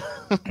talking about.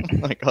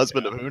 Like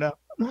husband of who now?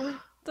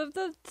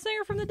 The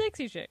singer from the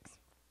Dixie Chicks.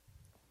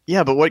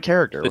 Yeah, but what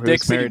character? The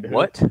Dixie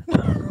what?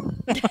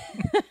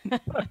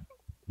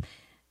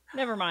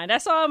 Never mind. I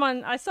saw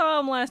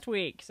him last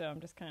week, so I'm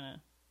just kind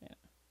of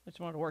I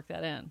just wanted to work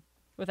that in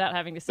without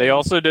having to say. They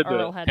also did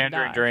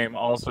Tangerine Dream.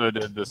 Also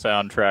did the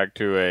soundtrack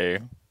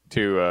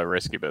to a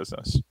Risky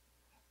Business.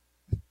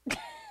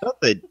 No,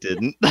 they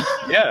didn't.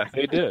 Yeah,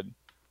 they did.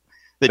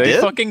 They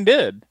did? Fucking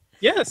did.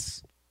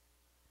 Yes.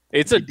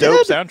 It's a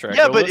dope soundtrack.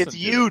 Yeah, but it's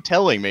you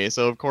telling me,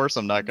 so of course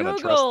I'm not going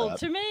to trust that.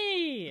 To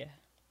me.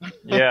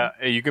 Yeah,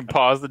 you can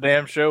pause the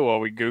damn show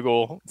while we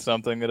Google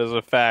something that is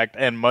a fact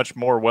and much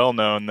more well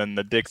known than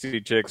the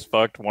Dixie Chicks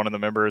fucked one of the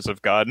members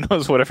of God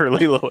knows whatever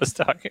Leela was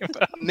talking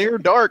about. Near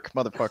Dark,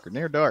 motherfucker.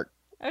 Near Dark.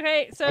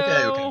 Okay,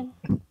 so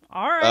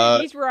all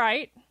right, he's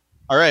right.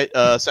 All right,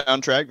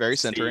 soundtrack, very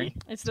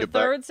centering. It's the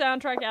third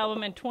soundtrack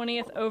album and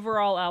 20th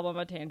overall album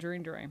of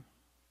Tangerine Dream.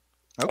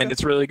 Okay. And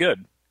it's really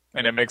good.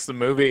 And it makes the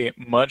movie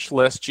much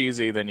less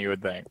cheesy than you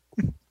would think.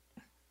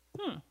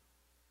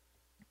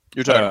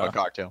 You're talking about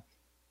Cocktail.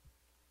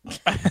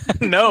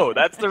 No,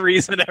 that's the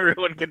reason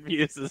everyone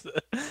confuses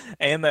it.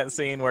 And that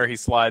scene where he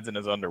slides in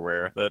his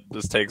underwear that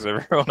just takes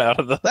everyone out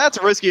of the...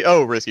 That's risky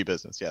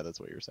business. Yeah, that's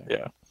what you're saying.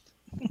 Yeah.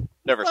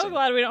 Never seen. So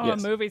glad we don't have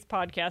a movies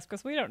podcast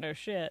because we don't know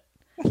shit.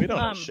 We don't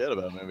know shit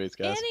about movies,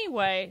 guys.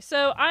 Anyway,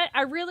 so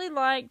I really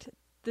liked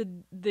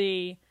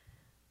the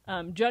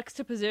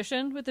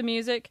juxtaposition with the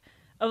music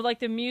of like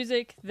the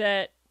music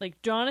that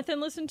like Jonathan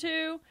listened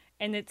to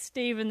and that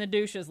Steve and the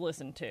douches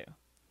listened to,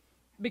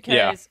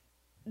 because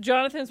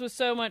Jonathan's was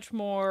so much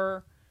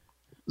more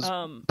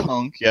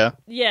punk,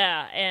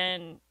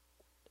 and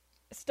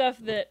stuff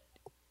that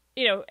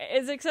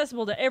is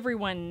accessible to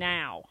everyone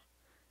now.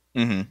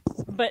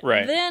 But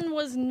then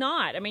was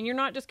not. I mean, you're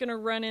not just going to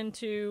run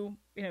into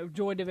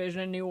Joy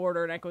Division and New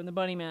Order and Echo and the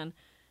Bunnymen,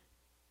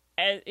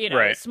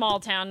 small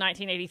town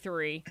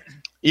 1983.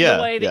 The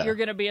way that you're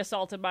going to be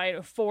assaulted by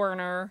a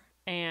foreigner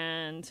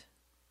and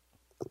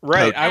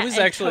I was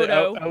actually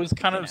I was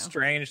kind of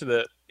strange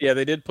that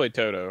they did play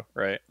Toto,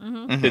 right?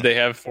 Did they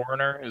have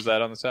Foreigner? Is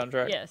that on the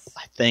soundtrack? Yes,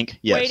 I think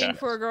yes. Waiting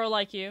for a Girl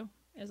Like You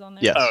is on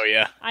there. Yes. Oh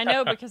yeah, I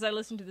know because I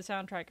listen to the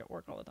soundtrack at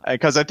work all the time.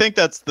 Because I think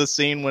that's the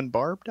scene when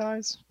Barb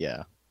dies.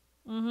 Yeah.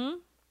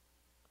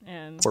 Mm-hmm.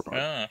 And Poor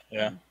Barb.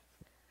 Yeah.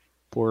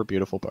 Poor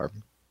beautiful Barb.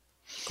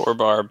 Poor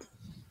Barb.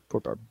 Poor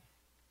Barb.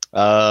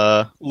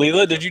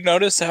 Leela, did you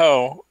notice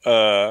how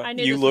I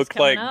knew you this was look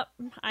coming like up.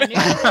 I knew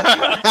this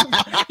was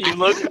coming. you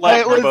look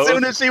like as both?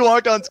 soon as she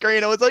walked on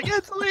screen, I was like,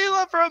 "It's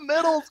Leela from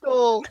middle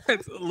school."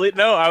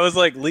 No, I was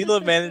like,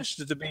 Leela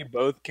managed to be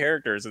both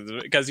characters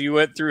because you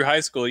went through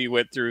high school, you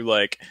went through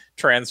like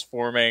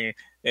transforming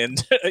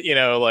into,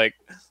 like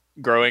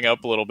growing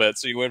up a little bit.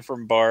 So you went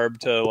from Barb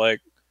to like,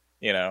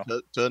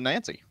 to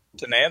Nancy.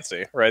 to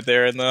Nancy right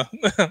there in the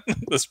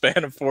the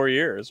span of 4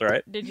 years,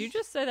 right? Did you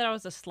just say that I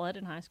was a slut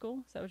in high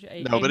school? Is that what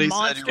you? Nobody a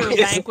said you monster were-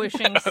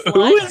 vanquishing slut.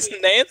 Who is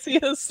Nancy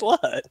a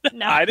slut?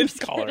 No, I I'm didn't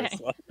just call her a kidding.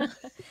 slut.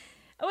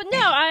 Oh, no,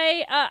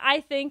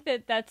 I think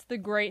that's the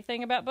great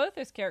thing about both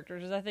those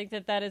characters is I think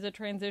that is a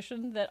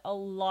transition that a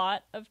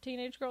lot of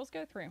teenage girls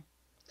go through.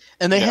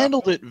 And they Yeah.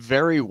 handled it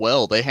very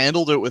well. They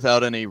handled it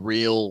without any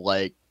real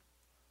like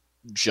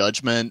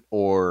judgment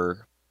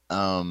or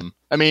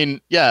I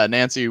mean, yeah,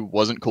 Nancy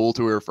wasn't cool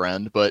to her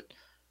friend, but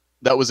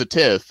that was a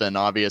tiff, and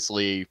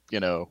obviously,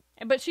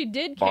 But she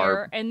did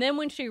Barb. care, and then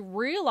when she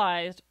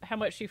realized how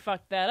much she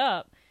fucked that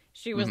up,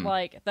 she was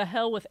like, "The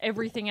hell with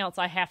everything else!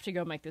 I have to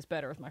go make this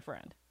better with my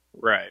friend."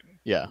 Right.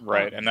 yeah.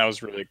 Right, and that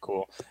was really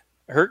cool.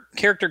 Her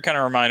character kind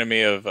of reminded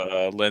me of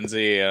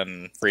Lindsay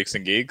and Freaks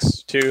and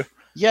Geeks too.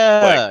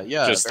 Yeah, Like,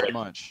 yeah, just very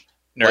like- much.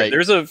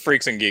 There's a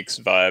Freaks and Geeks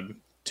vibe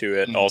to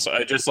it. Mhm. Also,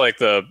 I just like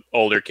the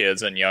older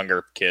kids and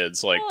younger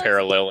kids like Well, it's-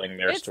 paralleling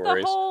their It's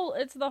stories.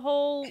 the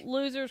whole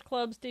Losers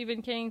Club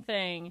Stephen King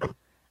thing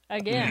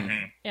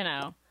again.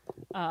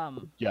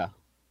 Yeah.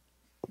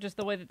 Just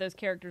the way that those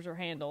characters are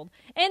handled,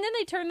 and then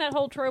they turn that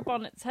whole trope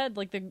on its head.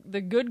 Like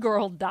the good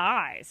girl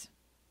dies.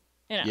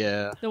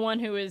 Yeah. The one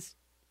who is,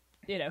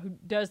 who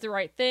does the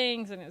right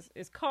things and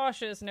is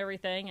cautious and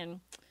everything,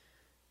 and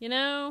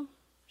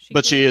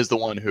But she is the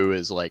one who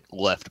is like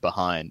left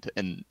behind,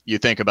 and you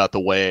think about the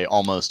way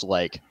almost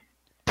like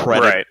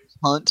predators Right.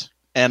 hunt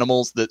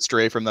animals that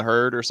stray from the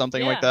herd or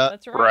something like that.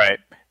 That's right. Right.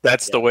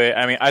 That's the way.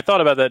 I mean, I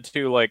thought about that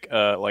too. Like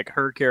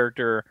her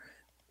character.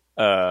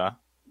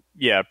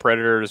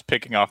 Predators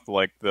picking off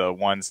like the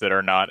ones that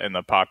are not in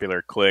the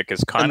popular clique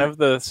is kind of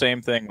the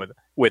same thing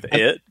with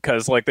it,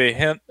 because like they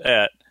hint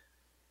at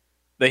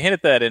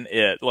that in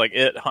it. Like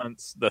it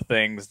hunts the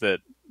things that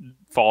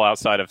fall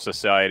outside of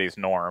society's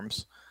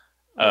norms.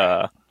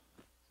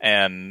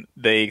 And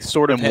they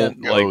sort of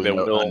hint like that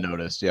Will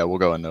unnoticed. Yeah, we'll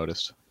go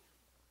unnoticed.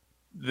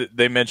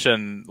 they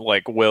mention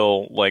like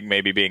Will like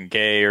maybe being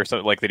gay or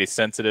something, like that he's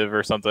sensitive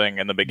or something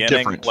in the beginning.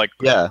 Different. Like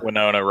Yeah.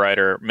 Winona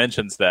Ryder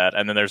mentions that,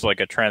 and then there's like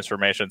a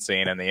transformation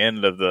scene in the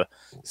end of the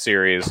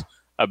series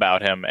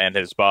about him and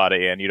his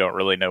body, and you don't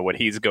really know what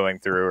he's going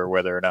through or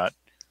whether or not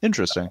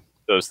Interesting.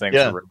 those things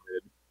Yeah. are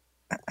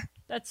related.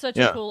 That's such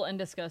Yeah. a cool and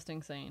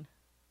disgusting scene.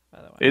 By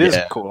the way, It is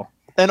Yeah. cool.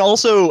 And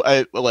also,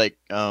 I like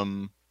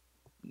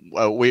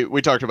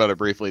we talked about it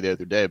briefly the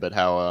other day, but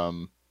how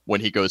when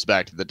he goes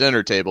back to the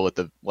dinner table at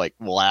the like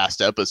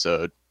last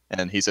episode,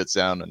 and he sits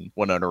down, and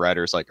Winona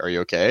Ryder's like, "Are you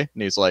okay?"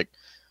 And he's like,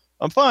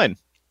 "I'm fine,"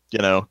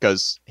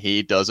 because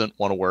he doesn't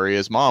want to worry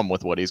his mom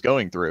with what he's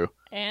going through.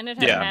 and it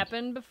had Yeah.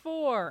 happened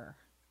before.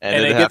 And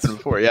And it it happened gets-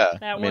 before, yeah.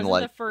 That I mean, wasn't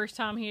like, the first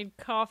time he had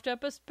coughed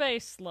up a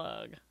space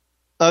slug.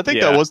 I think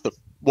Yeah. that was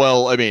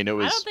well, I mean, it I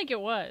was. don't think it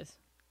was.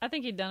 I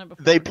think he'd done it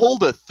before. They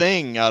pulled a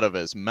thing out of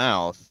his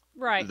mouth,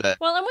 right. that-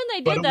 Well, and when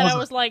they but did it that, I wasn't-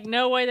 was like,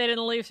 no way they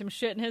didn't leave some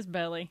shit in his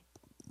belly.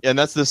 and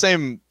that's the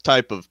same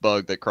type of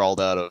bug that crawled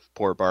out of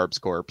poor Barb's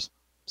corpse.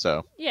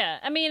 So, Yeah,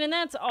 I mean, and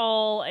that's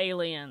all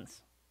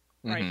aliens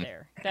right Mhm.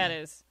 there. That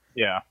is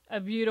Yeah. a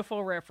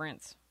beautiful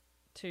reference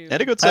to.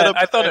 and a good setup.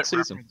 I for thought next it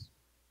season.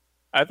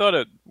 I thought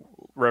it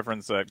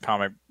referenced that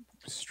comic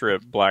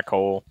strip Black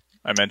Hole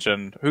I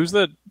mentioned. Who's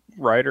the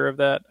writer of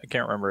that? I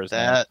can't remember his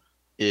name. That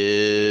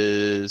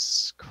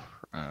is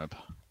crap.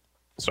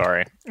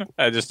 Sorry,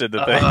 I just did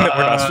the thing that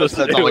we're not supposed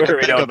to That's do. all I Where can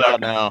we think don't about talk.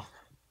 now.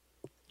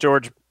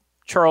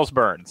 Charles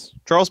Burns,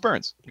 Charles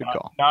Burns. Good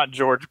call. not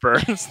George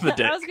Burns, the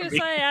dead. I was gonna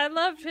say I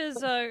loved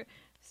his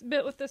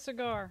bit with the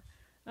cigar.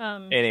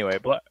 Anyway,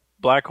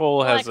 Black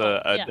Hole has Black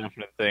Hole, a yeah.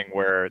 definite thing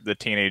where the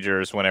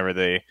teenagers, whenever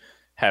they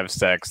have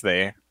sex,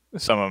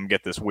 some of them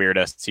get this weird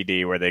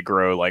STD where they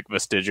grow like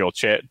vestigial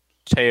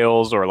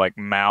tails or like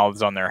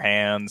mouths on their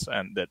hands,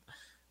 and that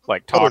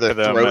like Oh, talk their to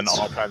them and throats.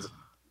 all kinds of,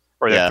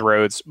 or Yeah. their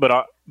throats.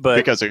 But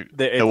Because at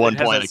one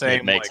has point, that a same,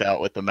 kid makes like-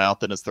 out with the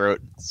mouth in his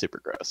throat. Super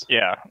gross.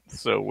 Yeah,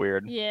 so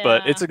weird. Yeah.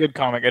 But it's a good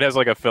comic. It has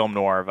like a film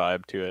noir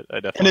vibe to it. I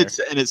And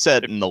definitely. it's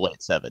set in the late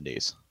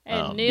 70s.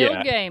 And Neil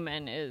yeah.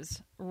 Gaiman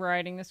is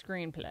writing the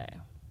screenplay.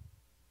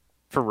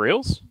 For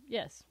reals?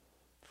 Yes.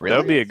 That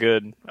would be a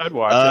good. I'd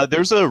watch it.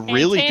 There's a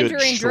really and good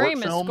Tangerine short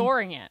Dream film. is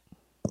scoring it.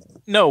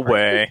 No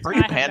way. Are I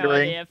you have no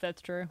pandering? idea if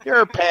that's true.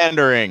 You're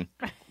pandering.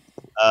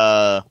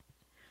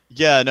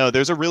 Yeah, no,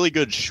 there's a really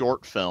good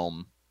short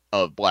film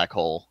of Black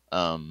Hole.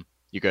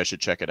 You guys should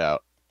check it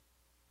out.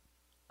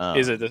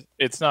 Is it?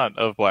 It's not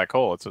of Black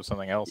Hole. It's of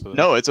something else. Isn't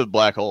No, it's a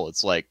black hole.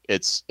 It's like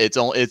it's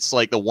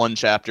like the one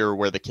chapter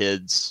where the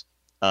kids,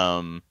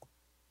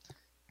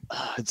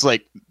 it's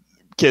like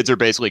kids are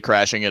basically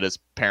crashing at his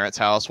parents'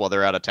 house while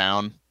they're out of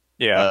town.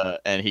 Yeah.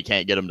 And he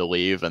can't get them to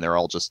leave, and they're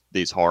all just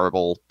these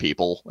horrible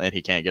people, and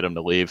he can't get them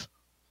to leave.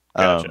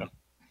 Gotcha.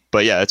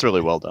 But yeah, it's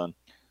really well done.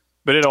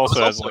 But it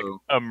also has like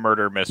a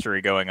murder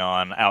mystery going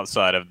on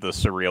outside of the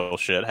surreal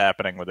shit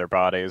happening with their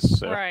bodies.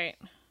 So. Right.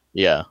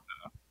 Yeah.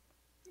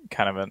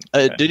 Kind of an.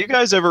 Did you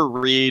guys ever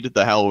read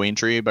The Halloween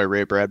Tree by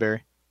Ray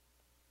Bradbury?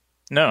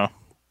 No.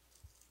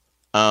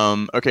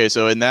 Okay,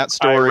 so in that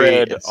story, I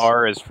read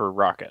R is for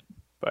Rocket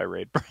by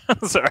Ray.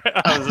 Sorry,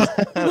 I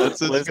was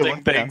just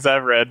listing things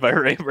I've read by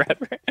Ray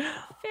Bradbury.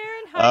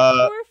 Fahrenheit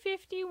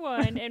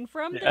 451, and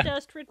From the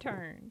Dust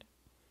Returned.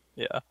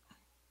 Yeah.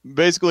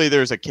 Basically,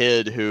 there's a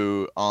kid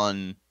who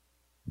on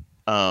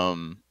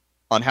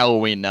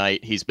Halloween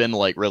night he's been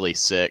like really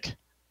sick,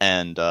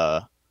 and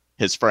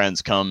his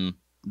friends come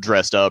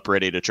dressed up,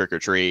 ready to trick or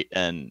treat,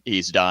 and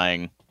he's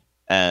dying.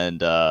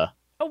 And oh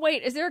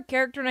wait, is there a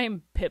character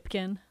named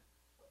Pipkin?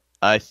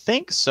 I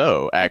think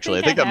so. Actually,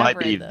 I think that might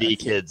be the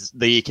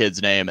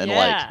kid's name, and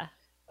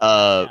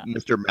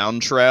Mr.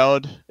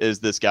 Mounshroud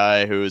is this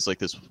guy who is like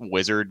this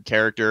wizard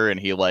character, and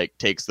he like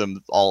takes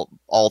them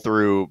all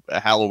through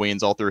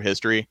Halloween's all through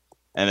history,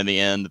 and in the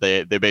end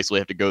they basically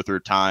have to go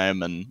through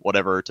time and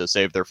whatever to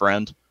save their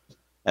friend,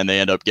 and they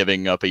end up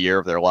giving up a year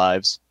of their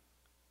lives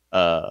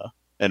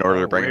in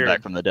order to bring him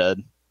back from the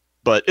dead.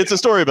 But it's a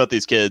story about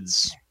these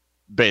kids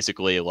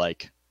basically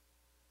like,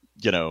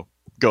 you know,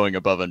 going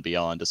above and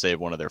beyond to save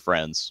one of their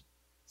friends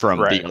from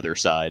the other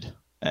side.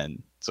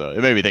 And so it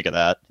made me think of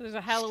that. So there's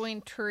a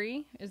Halloween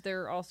tree. Is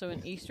there also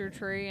an Easter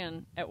tree?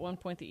 And at one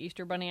point, the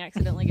Easter Bunny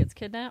accidentally gets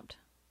kidnapped?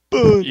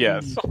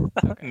 Yes.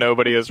 Okay.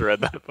 Nobody has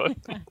read that book.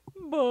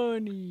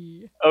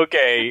 Bunny.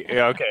 Okay.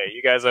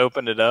 You guys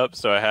opened it up,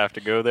 so I have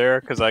to go there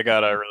because I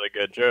got a really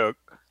good joke.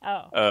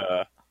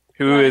 Oh.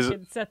 Who is... I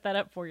could set that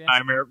up for you.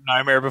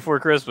 Nightmare Before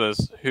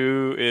Christmas.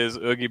 Who is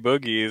Oogie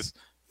Boogie's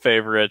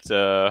favorite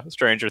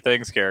Stranger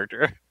Things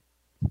character?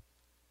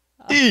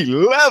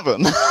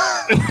 11.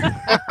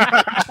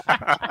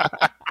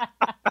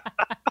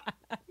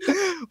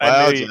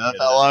 Wow, Jeff,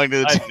 how long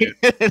did it take you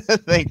to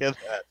think of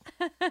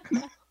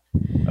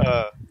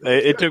that?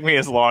 It took me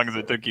as long as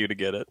it took you to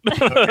get it.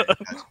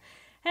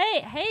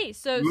 Hey,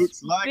 so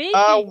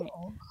speaking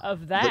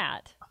of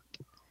that,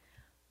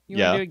 you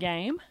want to do a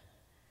game?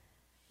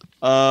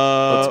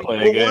 Let's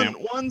play a game.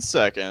 One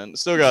second.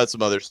 Still got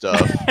some other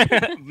stuff.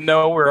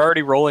 No, we're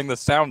already rolling the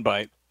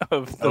soundbite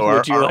of the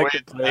would you like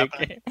to play a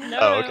game?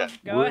 No, okay.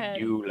 Go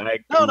ahead. You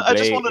like no, I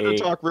just wanted to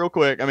talk real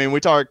quick. I mean, we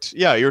talked,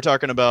 you were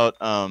talking about,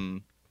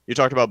 you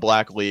talked about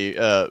Black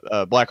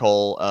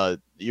Hole.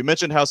 You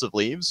mentioned House of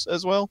Leaves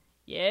as well?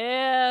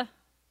 Yeah.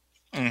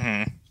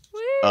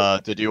 Mm-hmm.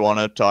 Did you want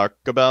to talk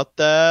about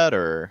that,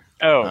 or?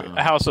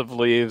 House of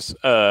Leaves.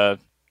 Yeah,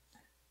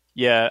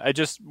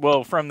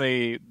 from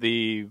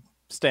the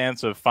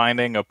stance of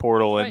finding a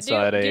portal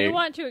inside do you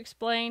want to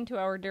explain to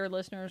our dear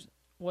listeners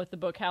what the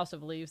book House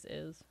of Leaves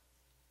is?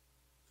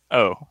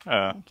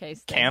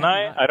 Can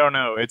I? I don't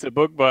know. It's a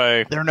book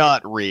by... They're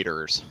not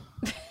readers.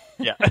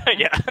 Yeah.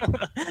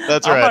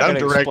 That's right. I'm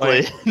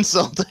directly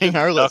insulting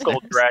our listeners.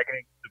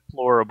 Knuckle-dragging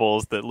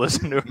deplorables that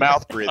listen to...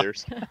 Mouth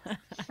breathers.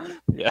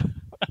 Yeah.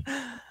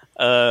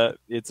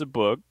 It's a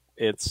book.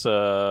 It's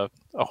a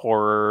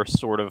horror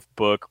sort of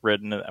book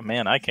written...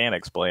 Man, I can't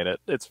explain it.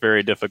 It's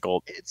very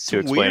difficult to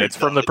explain. Weird, it's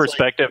from the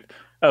perspective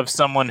of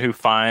someone who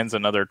finds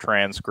another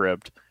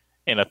transcript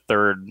in a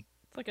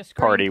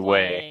third-party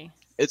way.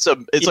 It's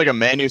like a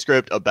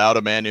manuscript about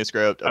a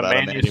manuscript about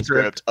a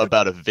manuscript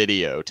about a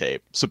videotape,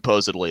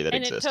 supposedly, that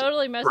exists. And it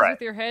totally messes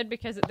with your head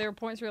because there are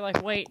points where you're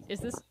like, wait, is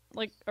this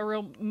like a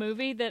real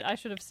movie that I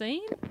should have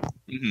seen?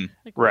 Mm-hmm.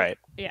 Like, right.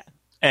 Yeah.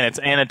 And it's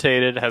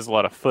annotated, has a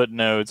lot of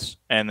footnotes,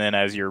 and then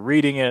as you're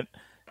reading it,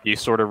 you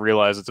sort of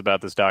realize it's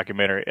about this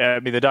documentary.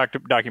 I mean, the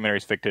documentary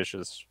is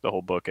fictitious, the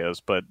whole book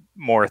is, but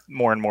more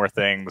and more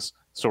things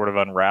sort of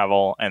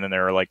unravel, and then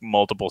there are like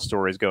multiple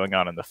stories going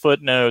on in the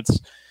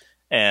footnotes,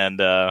 and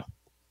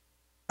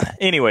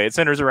anyway, it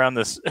centers around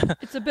this...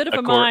 It's a bit of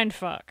a mind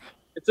fuck.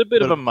 It's a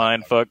bit of a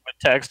mind fuck.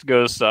 The text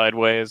goes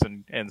sideways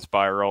and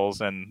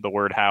spirals, and the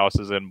word house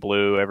is in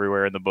blue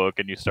everywhere in the book,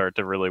 and you start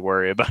to really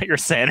worry about your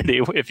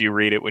sanity if you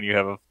read it when you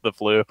have the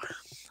flu.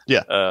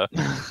 Yeah.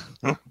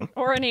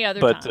 Or any other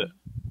time.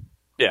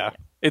 Yeah.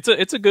 It's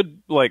a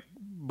good like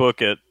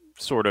book at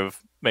sort of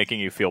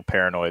making you feel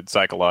paranoid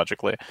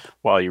psychologically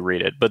while you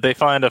read it. But they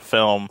find a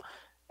film,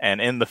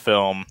 and in the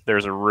film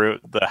there's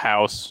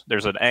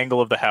there's an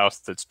angle of the house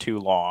that's too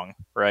long,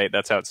 right?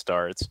 That's how it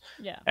starts.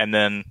 Yeah. And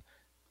then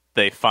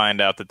they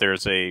find out that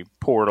there's a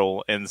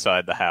portal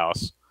inside the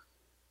house,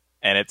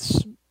 and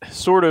it's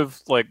sort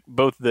of like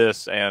both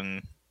this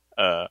and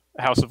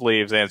House of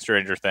Leaves and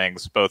Stranger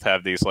Things both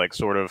have these like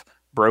sort of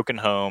broken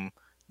home.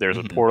 There's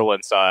a portal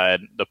inside.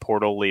 The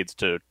portal leads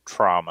to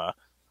trauma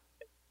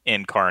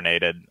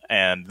incarnated,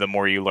 and the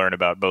more you learn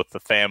about both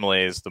the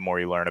families, the more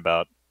you learn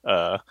about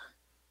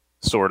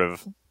sort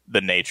of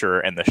the nature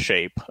and the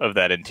shape of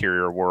that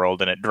interior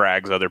world, and it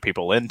drags other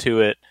people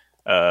into it.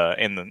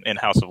 In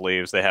House of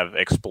Leaves, they have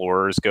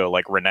explorers go,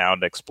 like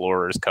renowned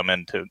explorers come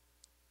in to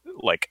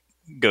like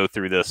go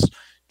through this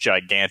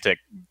gigantic,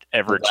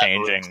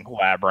 ever-changing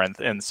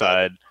labyrinth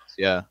inside.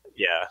 Yeah.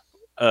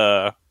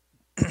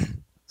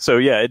 So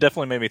yeah, it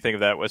definitely made me think of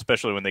that,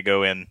 especially when they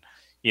go in,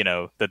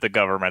 that the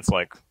government's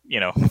like,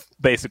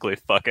 basically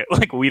fuck it,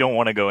 like we don't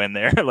want to go in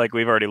there, like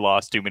we've already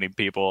lost too many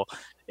people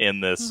in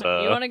this.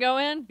 You want to go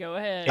in? Go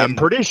ahead. I'm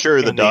pretty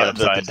sure the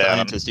the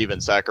scientist even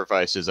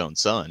sacrificed his own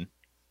son.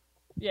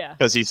 Yeah,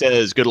 because he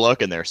says good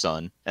luck in there,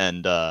 son,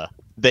 and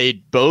they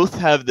both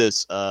have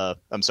this.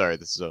 I'm sorry,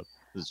 this is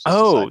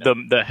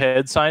the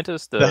head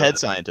scientist, the head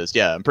scientist.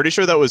 Yeah, I'm pretty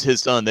sure that was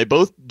his son. They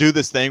both do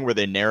this thing where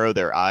they narrow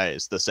their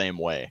eyes the same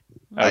way.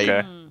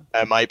 Okay.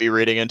 I might be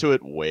reading into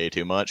it way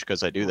too much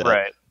because I do that.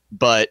 Right.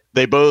 But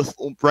they both,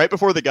 right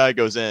before the guy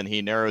goes in,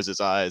 he narrows his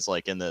eyes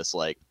like in this,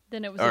 like.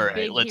 Then it was all a right,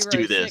 big let's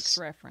Hero do this. 6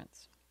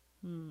 reference.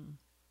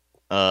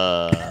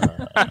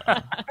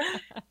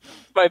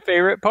 My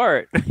favorite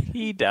part.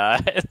 He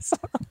dies.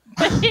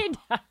 He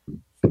dies.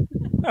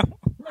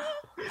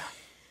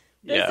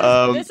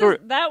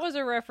 That was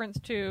a reference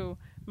to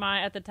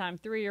my, at the time,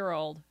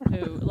 3-year-old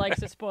who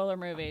likes to spoiler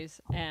movies,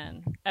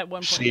 and at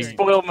one point she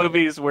spoil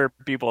movies where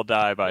people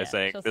die by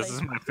saying, "This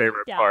is my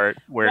favorite part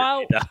where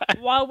he died."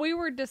 While we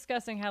were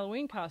discussing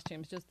Halloween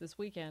costumes just this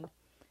weekend,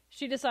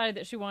 she decided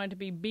that she wanted to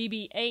be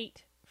BB-8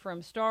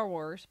 from Star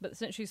Wars, but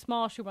since she's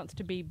small, she wants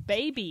to be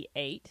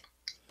Baby-8.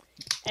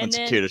 And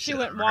then she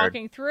went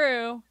walking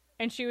through,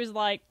 and she was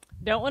like,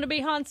 "Don't want to be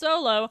Han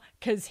Solo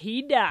because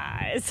he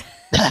dies."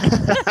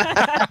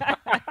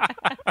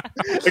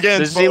 Again,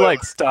 does she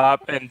like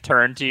stop and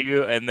turn to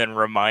you and then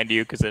remind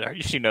you because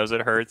she knows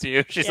it hurts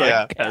you? She's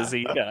like, because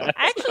he dies.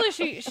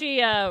 Actually,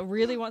 she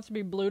really wants to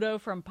be Bluto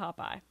from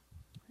Popeye.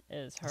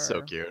 Is her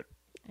so cute?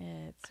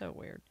 It's so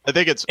weird. I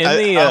think it's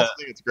I also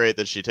think it's great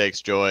that she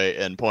takes joy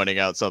in pointing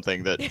out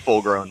something that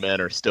full-grown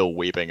men are still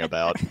weeping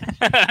about.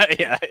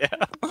 yeah.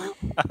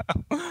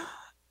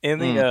 In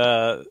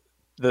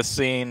the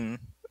scene,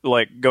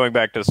 like going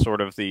back to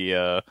sort of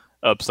the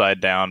upside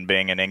down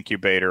being an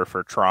incubator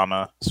for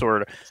trauma,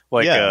 sort of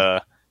like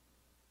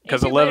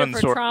because 11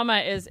 for trauma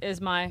is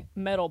my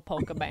metal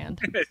polka band.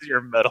 It's your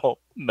metal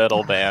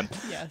band.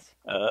 Yes.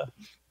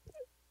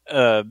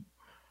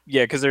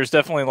 Yeah, because there's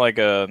definitely like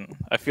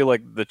I feel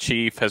like the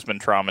chief has been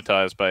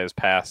traumatized by his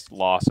past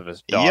loss of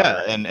his daughter.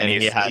 Yeah, and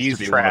he's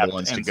to be one of the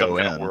ones to go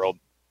in. World.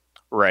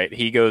 Right,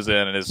 he goes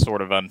in and is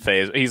sort of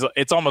unfazed.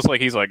 It's almost like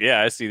he's like,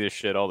 yeah, I see this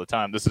shit all the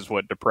time. This is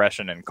what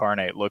depression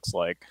incarnate looks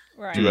like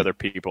to other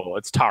people.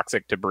 It's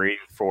toxic to breathe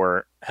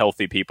for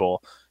healthy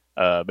people,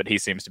 but he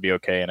seems to be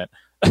okay in it.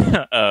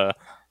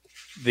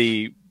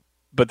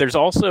 But there's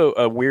also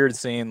a weird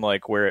scene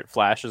like where it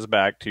flashes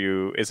back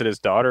to, is it his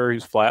daughter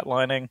who's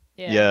flatlining?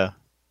 Yeah.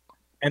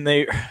 And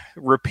they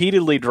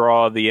repeatedly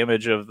draw the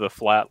image of the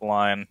flat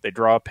line. They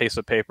draw a piece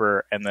of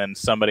paper and then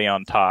somebody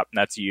on top, and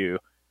that's you.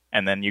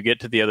 And then you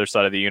get to the other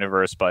side of the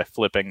universe by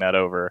flipping that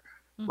over,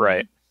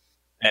 right?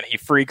 And he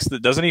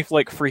doesn't he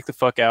like freak the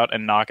fuck out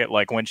and knock it,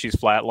 like when she's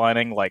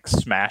flatlining, like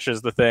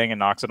smashes the thing and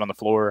knocks it on the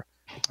floor?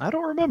 I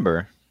don't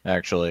remember,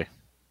 actually.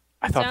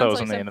 I thought that was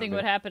like in the end of the something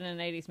would happen in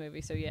an 80s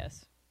movie, so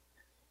yes.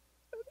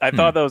 I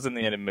thought that was in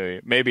the end of the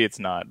movie. Maybe it's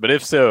not, but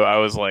if so, I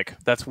was like,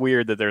 "That's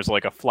weird that there's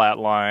like a flat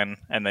line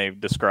and they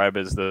describe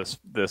as this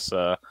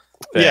thing."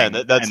 Yeah,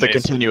 that's the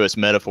continuous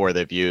metaphor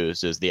they've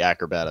used is the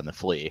acrobat and the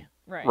flea.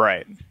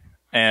 Right.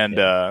 And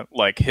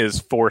like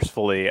his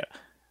forcefully,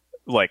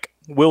 like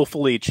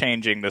willfully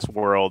changing this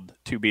world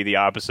to be the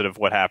opposite of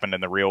what happened in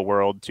the real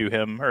world to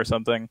him or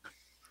something.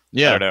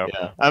 Yeah, I don't know.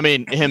 Yeah. I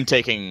mean, him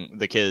taking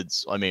the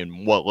kids. I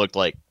mean, what looked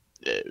like.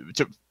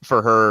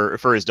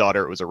 For his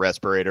daughter, it was a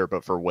respirator,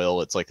 but for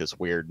Will, it's like this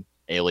weird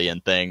alien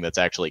thing that's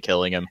actually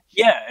killing him.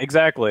 Yeah,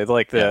 exactly.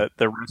 Like the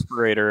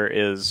respirator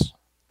is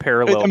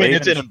parallel. I mean,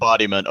 it's an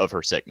embodiment of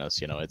her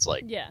sickness. It's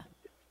like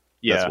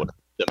that's what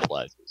it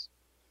symbolizes.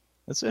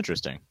 That's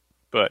interesting.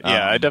 But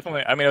yeah, I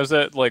definitely. I mean, it was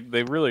that like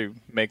they really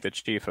make the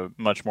chief a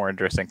much more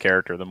interesting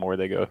character the more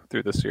they go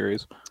through the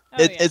series.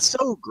 It's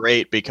so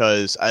great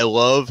because I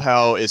love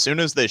how as soon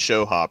as they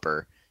show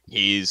Hopper,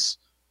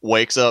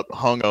 wakes up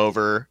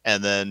hungover,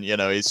 and then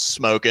he's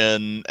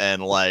smoking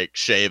and like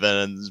shaving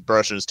and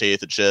brushing his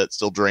teeth and shit,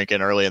 still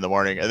drinking early in the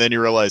morning, and then you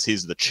realize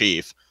he's the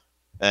chief,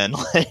 and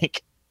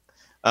like,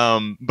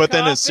 but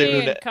then as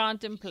soon and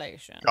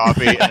contemplation,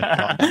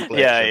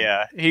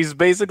 yeah, he's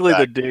basically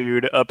the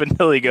dude up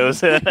until he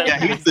goes in.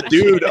 Yeah, he's the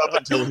dude up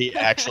until he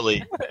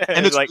actually,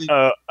 and it's like,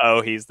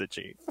 he's the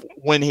chief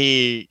when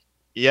he.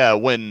 Yeah,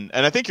 and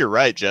I think you're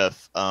right,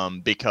 Jeff.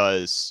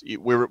 Because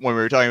when we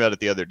were talking about it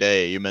the other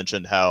day, you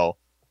mentioned how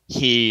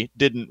he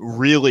didn't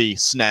really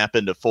snap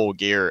into full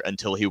gear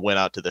until he went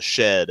out to the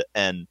shed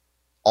and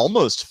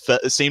almost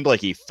it seemed like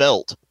he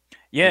felt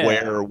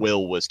where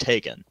Will was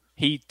taken.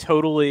 He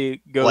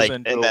totally goes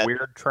into a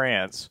weird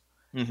trance.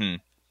 Mm-hmm.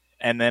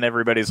 And then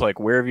everybody's like,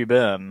 "Where have you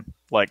been?"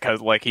 Like,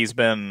 cause like he's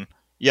been.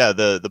 Yeah,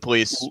 the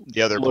police,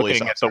 the other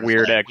police looking at the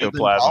weird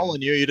ectoplasm. We've been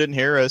calling you didn't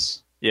hear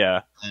us.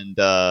 Yeah, and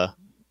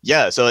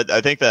so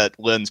I think that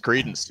lends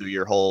credence to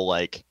your whole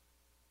it's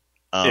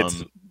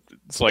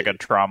like a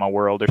trauma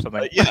world or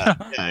something. Yeah,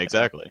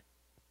 exactly.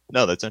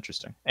 No, that's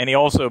interesting. And he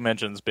also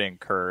mentions being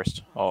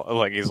cursed.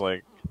 Like he's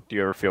like, "Do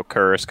you ever feel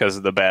cursed because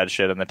of the bad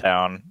shit in the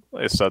town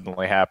is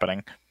suddenly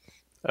happening?"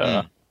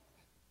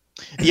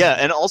 Yeah,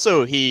 and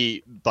also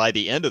by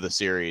the end of the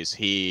series,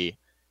 he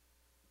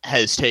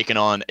has taken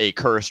on a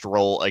cursed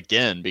role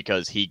again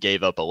because he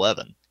gave up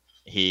 11.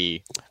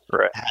 He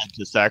had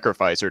to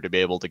sacrifice her to be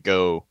able to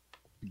go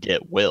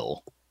get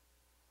Will.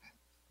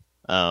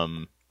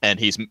 And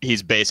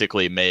he's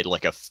basically made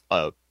like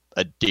a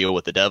deal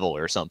with the devil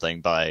or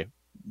something by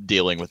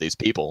dealing with these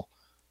people.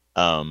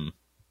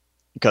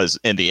 Because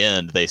in the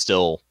end,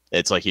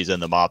 it's like he's in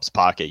the mob's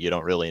pocket. You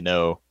don't really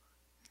know.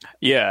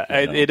 Yeah,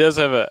 it does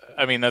have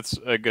I mean, that's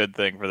a good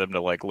thing for them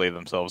to like leave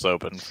themselves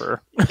open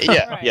for.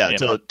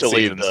 To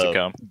leave to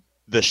come.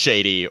 The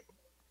shady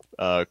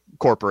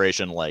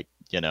corporation, like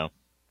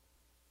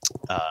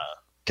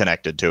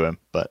connected to him,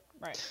 but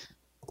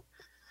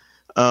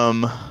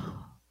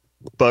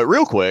but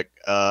real quick,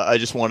 I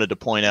just wanted to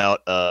point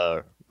out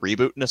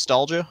reboot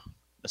nostalgia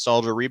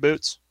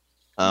reboots.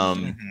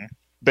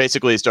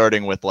 Basically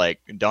starting with like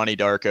Donnie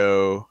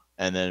Darko,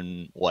 and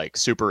then like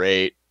Super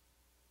 8.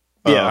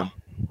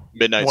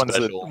 Midnight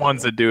Special.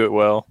 Ones that do it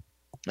well.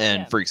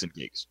 And Freaks and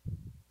Geeks,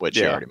 which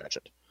you already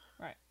mentioned.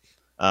 Right.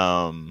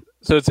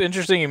 So it's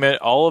interesting you meant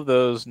all of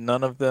those,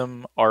 none of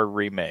them are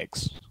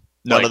remakes.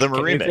 None of them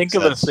are remakes. Think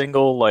of a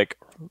single like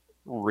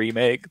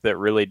remake that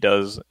really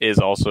is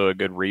also a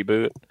good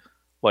reboot?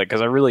 Like,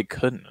 because I really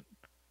couldn't.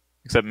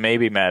 Except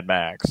maybe Mad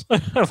Max.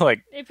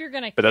 Like, if you're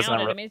going to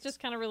count it, I mean, it's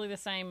just kind of really the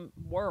same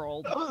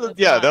world.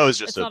 That was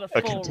just a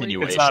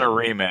continuation. It's not a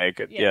remake.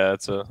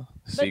 It's a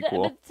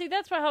sequel. But see,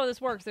 that's how this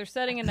works. They're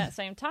setting in that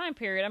same time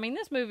period. I mean,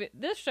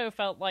 this show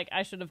felt like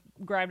I should have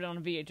grabbed it on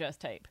a VHS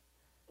tape.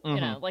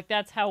 Like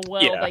that's how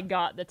well they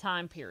got the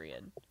time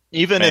period.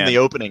 Even in the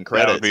opening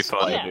credits, that would be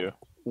fun to do.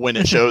 When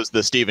it shows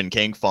the Stephen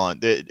King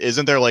font,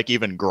 isn't there like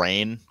even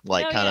grain,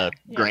 like kind of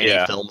grainy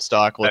film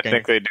stock looking? I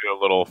think they do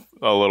a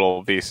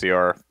little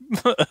VCR.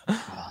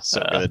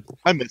 So good.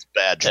 I miss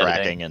bad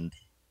tracking and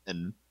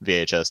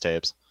VHS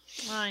tapes.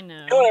 I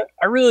know.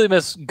 I really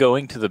miss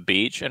going to the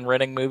beach and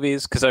renting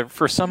movies because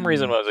for some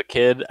reason when I was a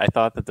kid, I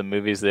thought that the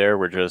movies there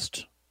were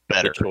just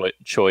better, the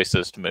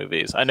choicest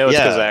movies. I know it's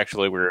because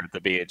actually we were at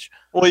the beach.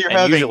 Well,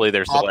 usually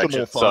their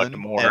selection sucked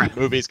more. And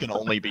movies can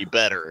only be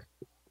better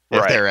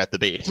if they're at the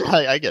beach.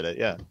 I get it.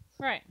 Yeah.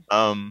 Right.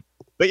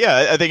 But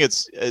yeah, I think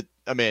so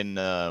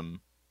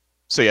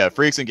yeah,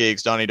 Freaks and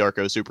Geeks, Donnie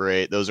Darko, Super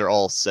 8, those are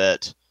all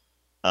set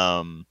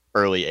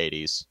early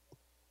 80s.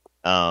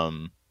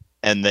 And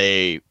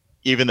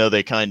even though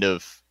they kind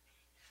of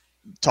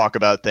talk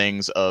about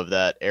things of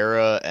that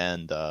era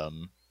and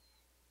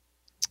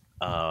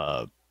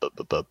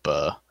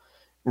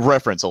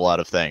reference a lot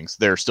of things,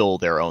 they're still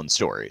their own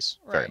stories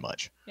very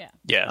much.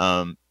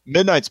 Yeah.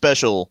 Midnight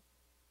Special,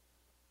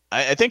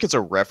 I think it's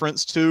a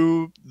reference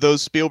to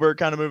those Spielberg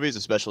kind of movies,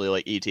 especially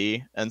like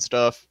E.T. and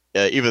stuff.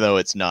 Even though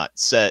it's not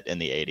set in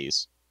the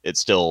 80s, it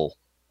still,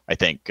 I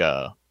think,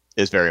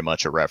 is very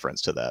much a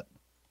reference to that.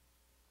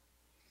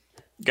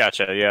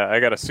 Gotcha. Yeah, I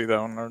gotta see that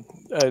one.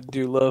 I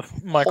do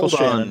love Michael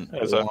Shannon.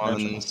 As I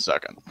mentioned. 1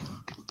 second.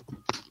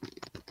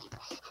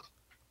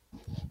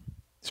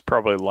 He's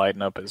probably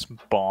lighting up his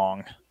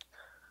bong.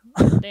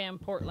 Damn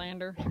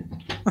Portlander.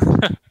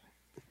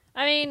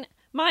 I mean,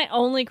 my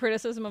only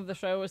criticism of the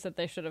show is that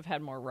they should have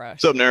had more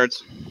rush. What's up,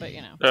 nerds? But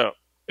Oh,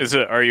 is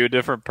it? Are you a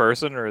different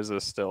person, or is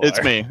this still? It's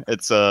me.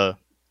 It's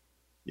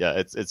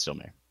it's still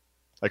me.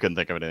 I couldn't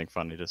think of anything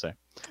funny to say.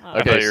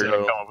 I thought you were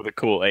gonna come up with a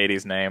cool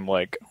 '80s name,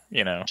 like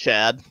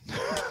Chad.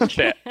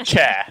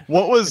 Chad.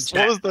 What was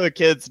the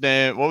kid's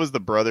name? What was the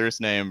brother's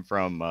name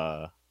from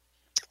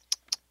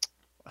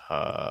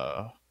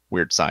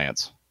Weird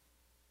Science?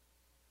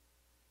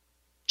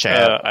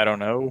 Chad. I don't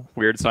know.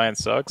 Weird Science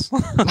sucks.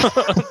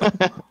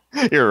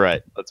 You're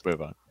right. Let's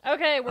move on.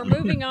 Okay, we're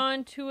moving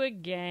on to a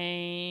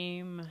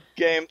game.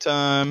 Game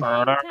time.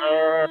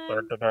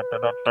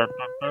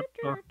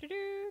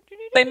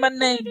 Say my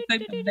name.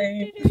 Say my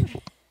name.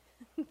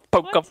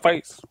 Poker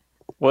face.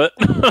 What?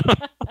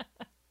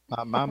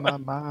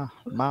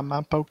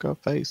 my poker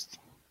face.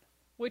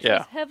 Which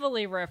was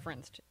heavily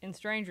referenced in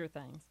Stranger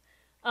Things.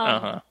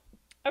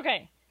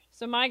 Okay,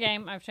 so my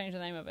game, I've changed the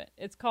name of it.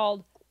 It's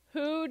called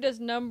Who Does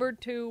Number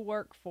 2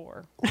 Work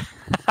For?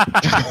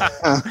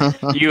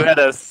 You had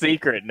a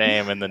secret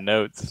name in the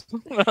notes.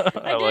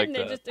 I like didn't.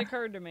 that. It just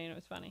occurred to me and it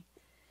was funny.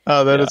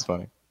 Oh, that is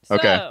funny.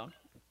 Okay. So,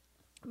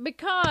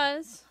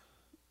 because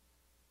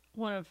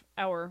one of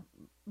our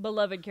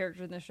beloved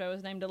characters in the show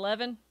is named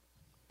 11,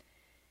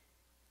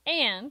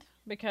 and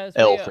because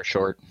L for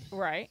short.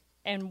 Right.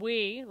 And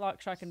we,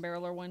 Lock, Shock, and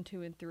Barrel, are 1,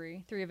 2, and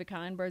 3. 3 of a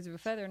kind, birds of a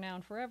feather, now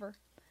and forever.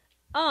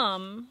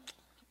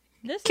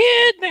 This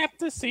Kidnap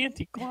the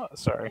Santa Claus.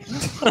 Sorry.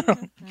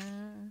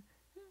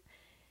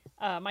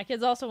 My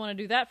kids also want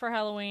to do that for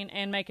Halloween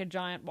and make a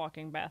giant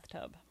walking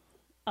bathtub.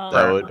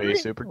 That would be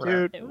super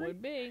cute. It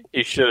would be.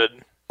 You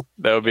should.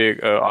 That would be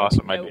an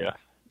awesome idea.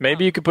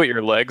 Maybe you could put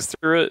your legs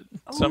through it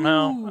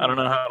somehow. Ooh. I don't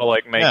know how to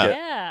make it.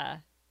 Yeah.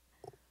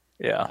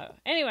 Yeah.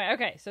 Anyway,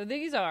 okay. So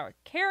these are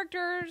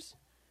characters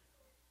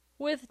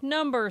with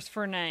numbers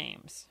for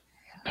names.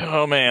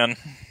 Oh man.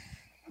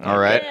 All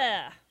right.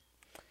 Yeah.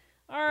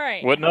 All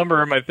right. What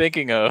number am I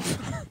thinking of?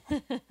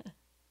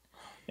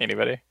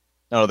 Anybody?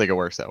 I don't think it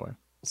works that way.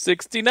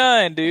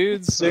 69,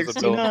 dudes.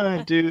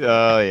 69, dude.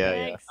 Oh, yeah,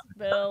 Thanks,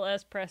 Bill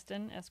S.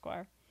 Preston,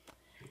 Esquire.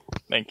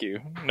 Thank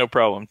you. No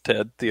problem,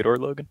 Ted Theodore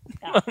Logan.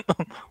 Yeah.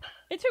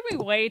 It took me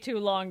way too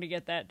long to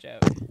get that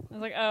joke. I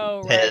was like,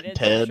 oh, right, it's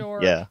Ted,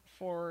 short yeah.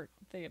 for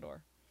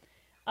Theodore.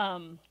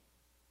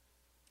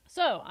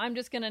 So I'm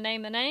just going to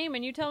name the name,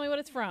 and you tell me what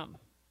it's from.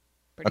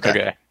 Pretty Okay.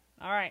 good.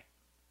 All right.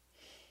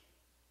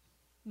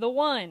 The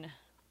One.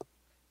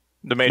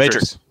 The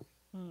Matrix.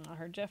 I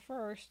heard Jeff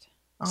first.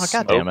 Oh,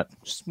 God damn it.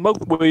 Smoke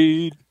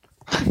weed.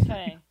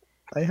 Okay.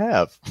 I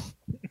have.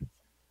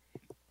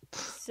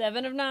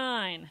 7 of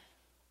 9.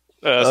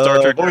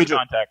 Star Trek Voyager.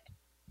 Contact.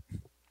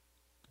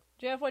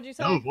 Jeff, what'd you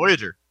say? Oh,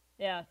 Voyager.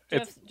 Yeah,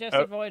 It's- Jeff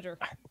said Voyager.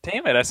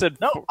 Damn it! I said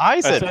No,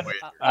 I said said-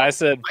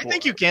 Voyager. I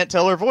think you can't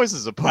tell our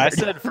voices apart. I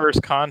said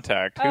First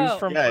Contact. Who's Oh.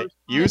 from? Yeah, First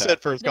you Contact?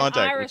 said First Then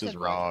Contact, Ira which is said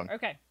wrong.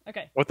 Voyager.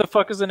 Okay. What the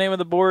fuck is the name of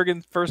the Borg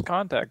in First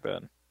Contact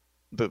then?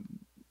 The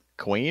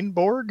Queen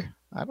Borg?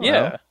 I don't Yeah.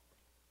 know.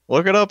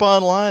 Look it up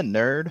online,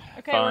 nerd.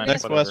 Okay, Fine. we're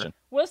Next gonna, question.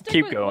 we'll stick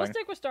Keep with we'll going.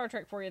 stick with Star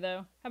Trek for you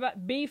though. How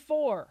about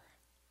B4?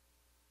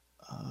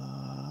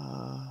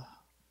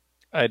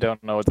 I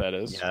don't know what that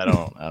is. Yeah, I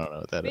don't know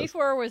what that is.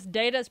 B4 was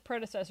Data's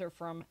predecessor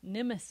from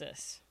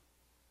Nemesis.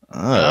 Oh,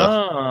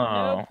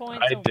 No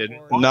points I awarded.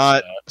 didn't.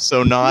 Not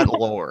not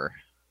lore.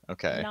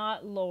 Okay.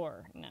 Not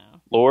lore, no.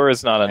 Lore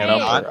is not a Hey.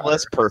 number. Not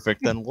less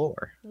perfect than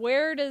lore.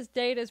 Where does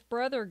Data's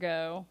brother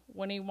go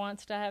when he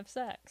wants to have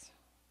sex?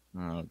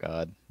 Oh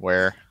God,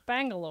 where?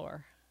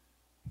 Bangalore.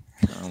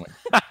 Oh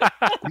my.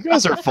 You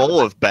guys are full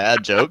of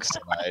bad jokes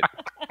tonight.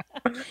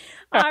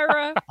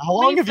 Ira, How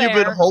long be have you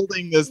fair. been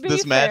holding this Be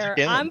magic fair,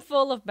 in? I'm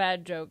full of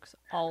bad jokes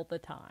all the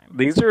time.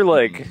 These are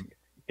like,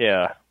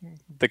 yeah,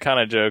 the kind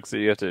of jokes that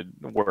you have to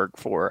work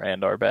for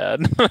and are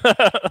bad.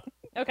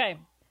 Okay,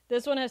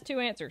 this one has 2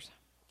 answers.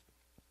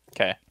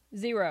 Okay.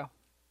 0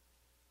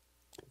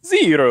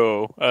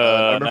 0. Nightmare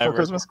Before Nightmare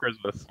Christmas? Before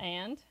Christmas.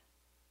 and it's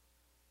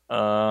a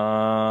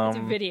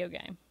Um, video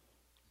game.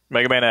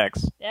 Mega Man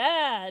X.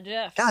 Yeah,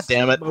 Jeff. God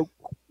damn it!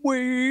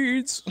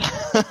 Weeds.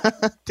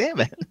 Damn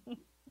it!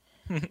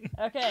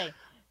 Okay.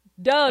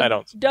 Doug. I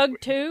don't- Doug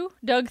 2,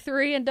 Doug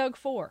 3, and Doug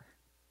 4.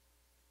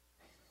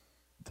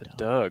 The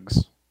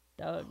Dougs.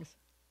 Doug's.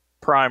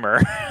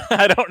 Primer.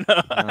 I don't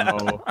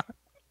know.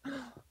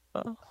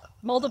 No.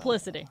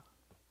 Multiplicity.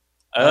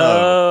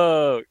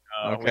 Oh.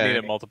 We Okay.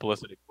 needed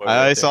multiplicity.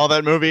 I saw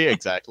that movie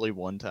exactly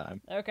one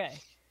time. Okay.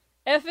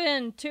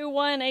 FN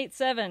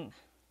 2187.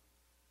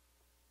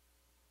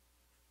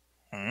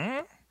 Hmm?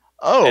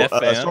 Oh,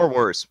 FN? Star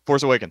Wars: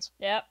 Force Awakens.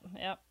 Yep.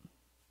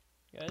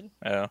 Good.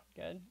 Oh.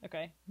 Good.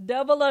 Okay.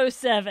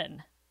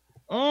 007.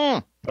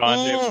 Mm.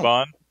 Bond, James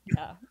Bond.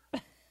 Yeah.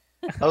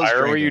 I was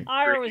Ira, were you drinking.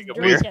 Ira was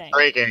drinking a beer? drinking.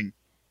 Drinking.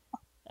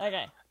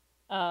 Okay.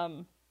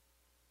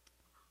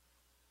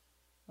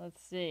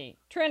 Let's see.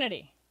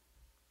 Trinity.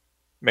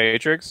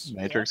 Matrix.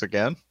 Matrix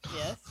again.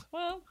 Yes.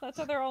 Well, that's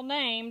how they're all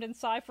named, and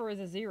Cypher is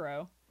a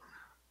 0.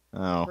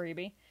 Oh.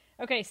 Freebie.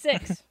 Okay,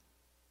 6.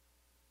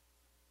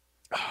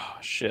 Oh,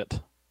 shit.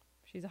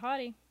 She's a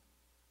hottie.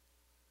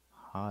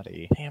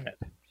 Hottie. Damn it.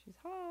 She's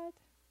hot.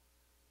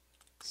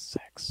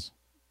 6.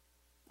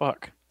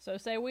 Fuck. So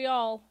say we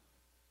all.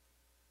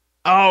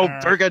 Oh,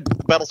 very good.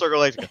 Battlestar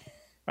Galactica.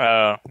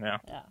 Oh, yeah.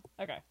 Yeah.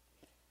 Okay.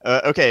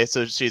 Okay,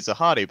 so she's a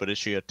hottie, but is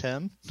she a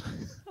 10?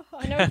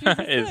 I know she's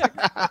a Is- 6.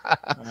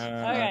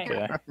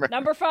 Okay.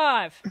 Number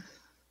 5.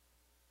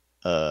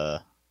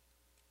 5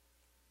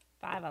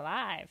 5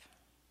 alive.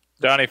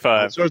 Donnie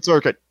 5. Short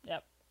Circuit.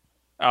 Yep.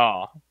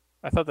 Oh.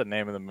 I thought the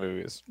name of the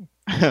movie is.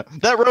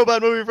 That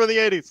robot movie from the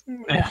 80s.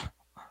 Yeah.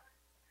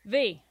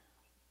 V.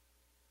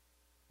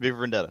 V for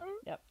Vendetta.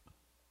 Yep.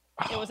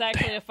 It was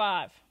actually a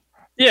 5.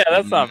 Yeah,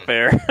 that's not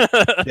fair.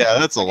 Yeah,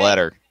 that's a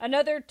letter.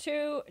 Another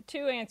two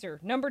answer.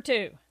 Number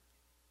 2.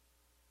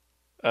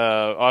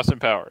 Austin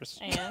Powers.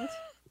 And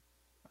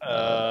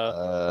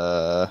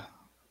it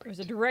was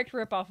a direct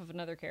ripoff of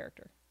another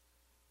character.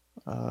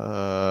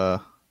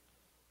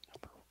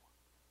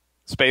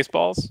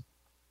 Spaceballs.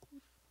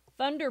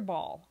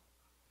 Thunderball.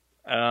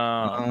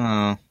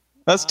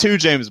 That's 2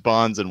 James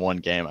Bonds in one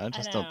game. I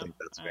just don't know, think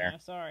that's I fair. know,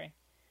 sorry.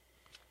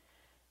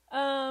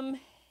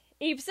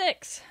 Eve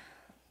 6.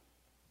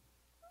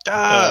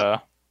 I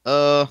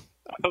thought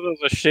it was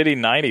a shitty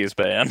 '90s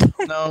band.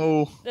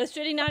 No. The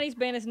shitty 90s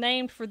band is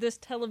named for this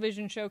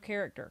television show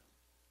character.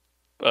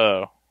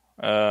 Oh.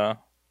 Butthole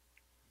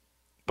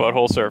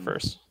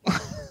Surfers.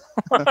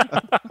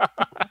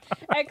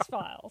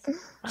 X-Files.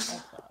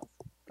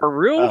 For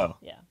real? Oh.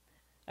 Yeah.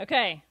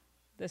 Okay.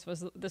 This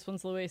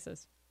one's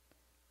Luis's.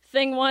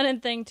 Thing 1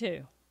 and Thing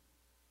 2.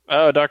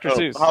 Oh, Dr.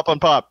 Seuss. Hop on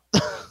Pop.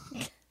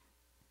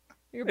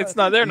 You're It's both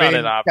not. They're not I mean,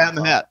 in opera. Cat in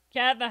the Hat.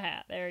 Cat in the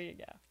Hat. There you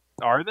go.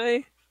 Are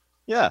they?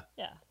 Yeah.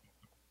 Yeah.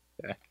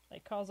 Okay. They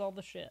cause all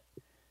the shit.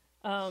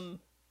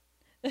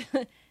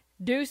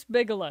 Deuce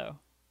Bigelow.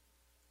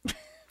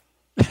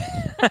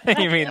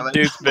 You mean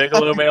Deuce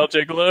Bigelow, male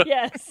gigolo?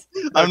 Yes.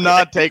 I'm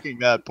not taking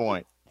that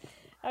point.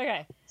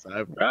 Okay. So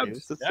I Rob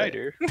refuse to say.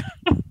 Schneider.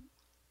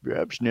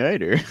 Rob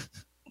Schneider.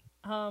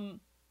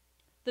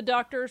 The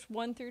Doctors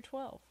 1 through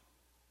 12.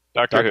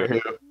 Doctor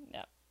Who.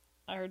 Yep.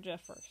 I heard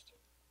Jeff first.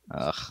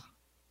 Ugh.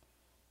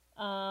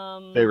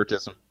 Um,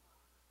 Favoritism.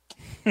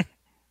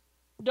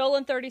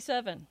 Dolan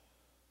 37.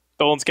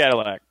 Dolan's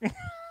Cadillac.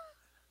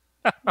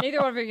 Neither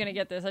one of you are going to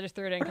get this. I just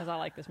threw it in because I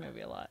like this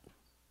movie a lot.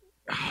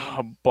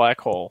 Black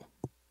Hole.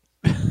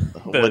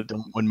 What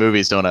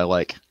movies don't I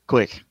like?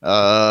 Quick.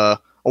 A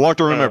Walk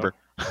to Remember.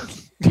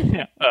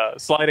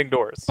 Sliding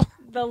Doors.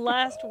 The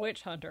Last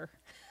Witch Hunter.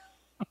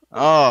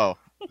 Oh,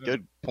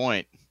 good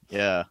point.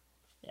 Yeah.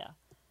 Yeah.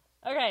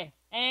 Okay,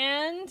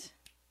 and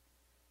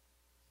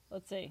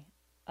let's see.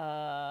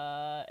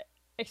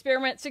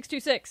 Experiment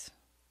 626.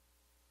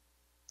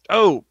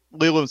 Oh,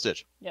 Lilo and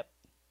Stitch. Yep.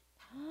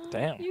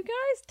 Damn. You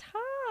guys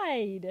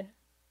tied.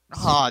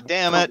 Aw,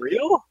 damn it. For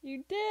real?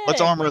 You did. Let's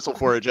arm wrestle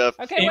for it, Jeff.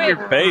 Okay, In wait.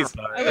 your face.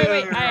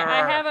 Okay, wait.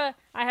 I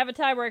have a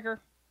tiebreaker.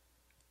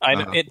 I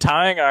know,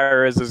 tying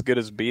Ira is as good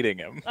as beating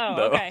him. Oh,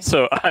 though, okay.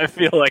 So I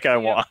feel like I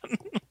won.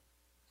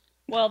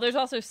 Well, there's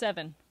also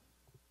 7.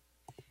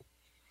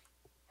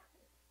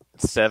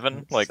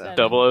 7? Like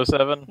Seven.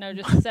 007? No,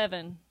 just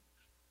 7.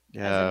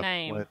 Yeah. As a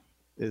name. What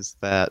is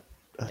that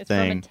It's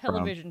thing? from a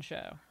television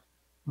show.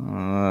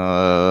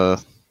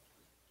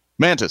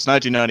 Mantis,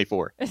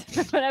 1994. It's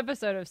from an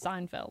episode of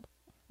Seinfeld.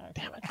 Okay.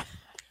 Damn it. Are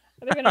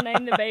they going to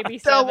name the baby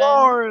 7?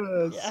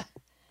 Dolores.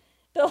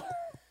 Yeah.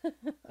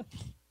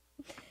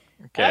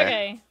 Okay.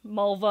 Okay,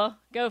 Mulva,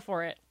 go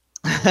for it.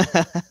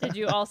 Did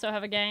you also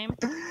have a game?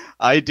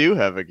 I do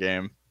have a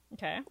game.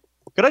 Okay.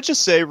 Could I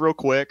just say real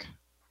quick,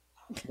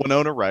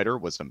 Winona Ryder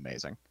was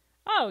amazing.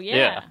 Oh yeah,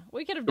 Yeah.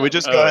 we could have. Can we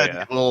just Oh, go ahead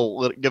yeah.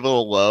 and give a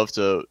little love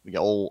to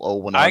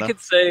old Winona? I could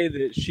say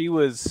that she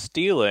was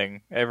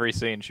stealing every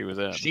scene she was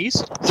in.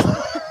 She's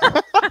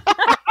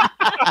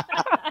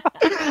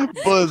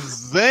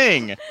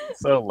Bazing!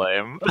 So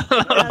lame.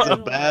 That's a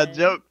bad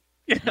joke.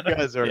 You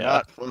guys are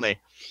not funny.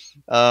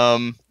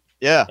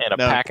 Yeah. And a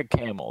pack of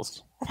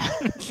camels.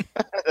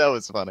 That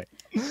was funny.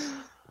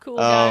 Cool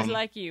guys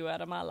like you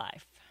out of my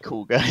life.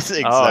 Cool guys.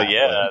 Exactly. Oh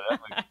yeah, that was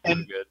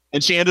pretty good.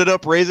 And she ended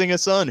up raising a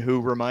son who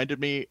reminded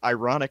me,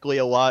 ironically,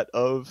 a lot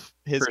of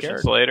his Christian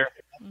character. Slater.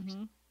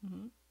 Mm-hmm.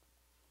 Mm-hmm.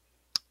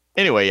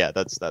 Anyway, yeah,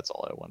 that's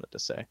all I wanted to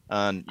say. Yes,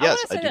 I want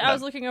to say do that I have-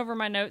 was looking over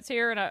my notes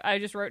here, and I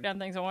just wrote down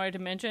things I wanted to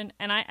mention,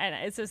 and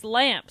it says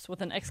lamps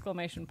with an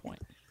exclamation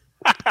point.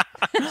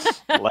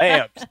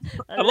 Lamps.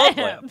 I love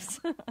lamps.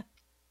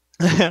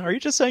 Are you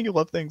just saying you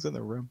love things in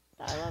the room?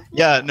 I love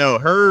Yeah, lamps. no,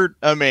 her.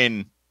 I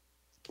mean,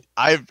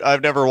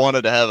 I've never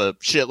wanted to have a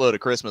shitload of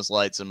Christmas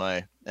lights in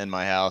my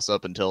house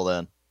up until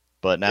then,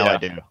 but now I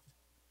do.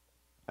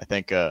 I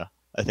think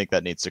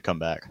that needs to come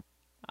back.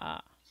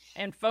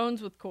 And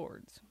phones with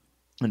cords.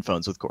 And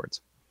phones with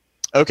cords.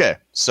 Okay,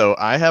 so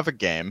I have a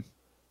game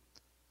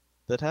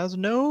that has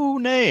no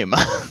name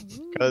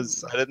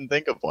because I didn't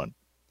think of one.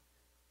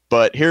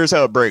 But here's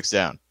how it breaks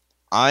down.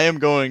 I am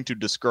going to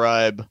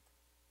describe.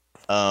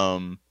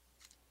 I'm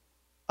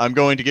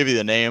going to give you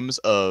the names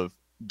of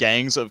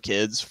gangs of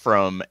kids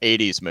from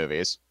 80s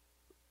movies,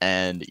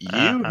 and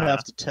you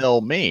have to tell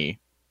me,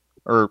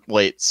 or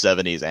late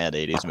 70s and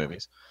 80s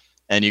movies,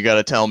 and you got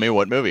to tell me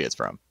what movie it's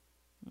from.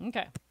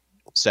 Okay.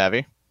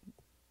 Savvy?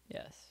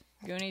 Yes.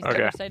 Goonies, Okay.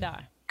 Never Say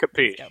Die.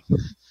 Capiche.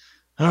 Let's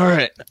go. All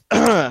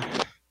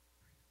right.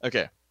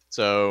 Okay,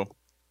 so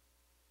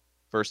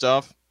first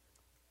off,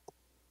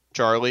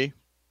 Charlie,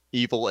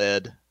 Evil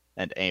Ed,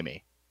 and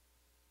Amy.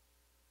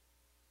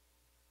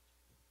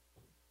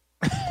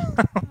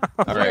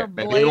 All right,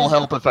 maybe it'll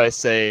help if I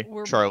say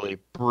Charlie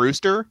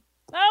Brewster.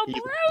 Oh,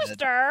 Evil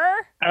Brewster!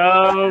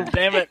 Oh,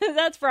 damn it.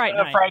 That's Fright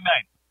Night. Friday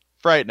night.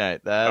 Fright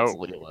Night. That's Oh.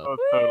 Lilo. Oh,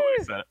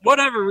 totally said it.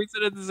 Whatever, we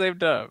said it at the same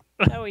time.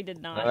 No, we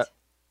did not.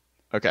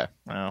 Okay.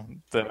 Well,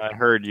 then I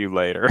heard you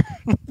later.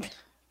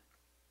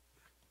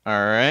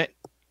 All right.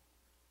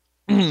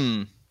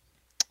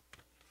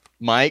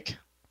 Mike,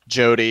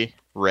 Jody,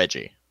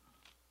 Reggie.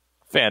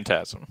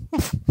 Phantasm.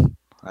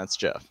 That's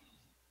Jeff.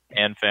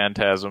 And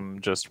Phantasm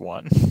just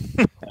won.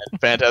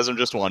 Phantasm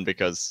just won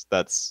because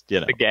that's,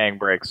 The gang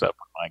breaks up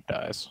when Mike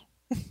dies.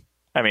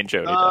 I mean,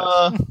 Jody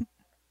dies.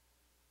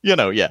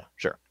 Yeah,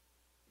 sure.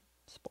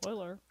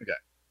 Spoiler.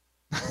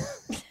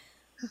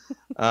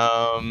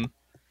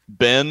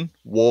 Ben,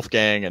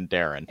 Wolfgang, and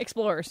Darren.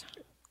 Explorers.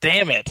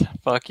 Damn it.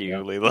 Fuck you,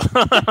 Leela.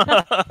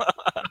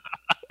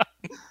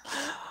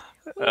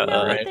 We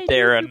know what they do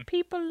Darren. to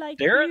people like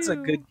Darren's you. a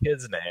good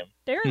kid's name.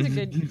 Darren's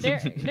a good.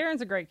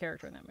 Darren's a great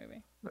character in that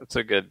movie. That's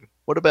a good.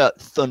 What about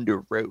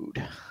Thunder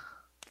Road?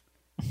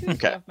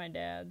 Okay. Of my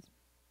dad's.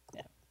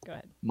 Yeah. Go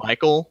ahead.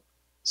 Michael,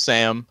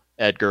 Sam,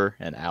 Edgar,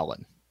 and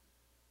Alan.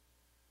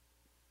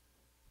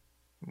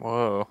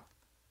 Whoa.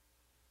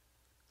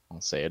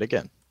 I'll say it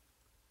again.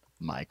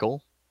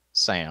 Michael,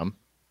 Sam,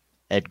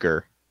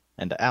 Edgar,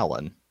 and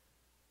Alan.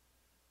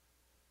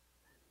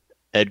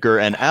 Edgar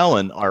and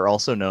Alan are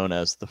also known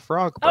as the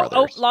Frog Brothers.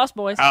 Oh, Lost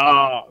Boys.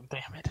 Oh,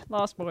 damn it.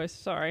 Lost Boys.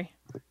 Sorry.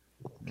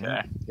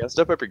 Okay. You gotta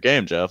step up your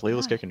game, Jeff.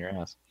 Leela's kicking your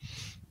ass.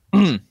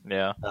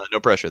 Yeah. No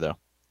pressure, though.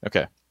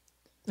 Okay.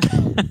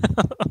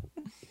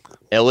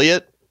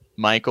 Elliot,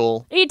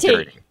 Michael, E.T.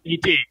 Gertie.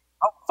 E.T.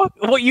 Oh, fuck.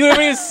 Well, you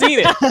haven't even seen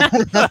it. Well,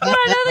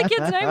 I know the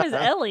kid's name is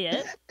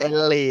Elliot.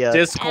 Elliot.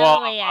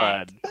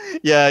 Disqualified.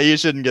 Yeah, you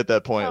shouldn't get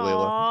that point,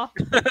 Leela. Aw.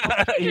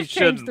 You Just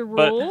change the shouldn't,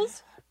 but-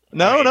 rules.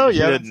 No, I mean, no, she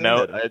you haven't didn't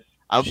know seen it.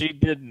 She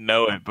didn't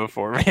know it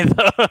before me,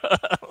 though.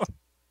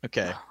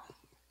 Okay.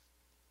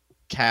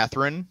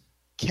 Catherine,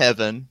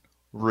 Kevin,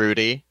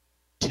 Rudy,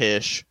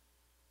 Tish,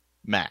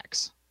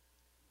 Max.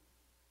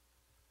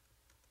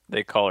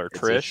 They call her It's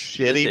Trish.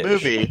 a shitty Tish.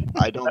 movie.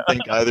 I don't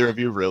think either of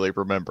you really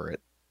remember it.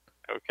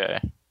 Okay.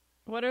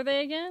 What are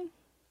they again?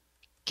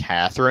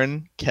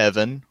 Catherine,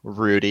 Kevin,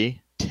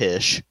 Rudy,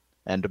 Tish,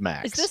 and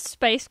Max. Is this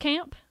Space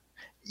Camp?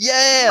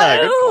 Yeah!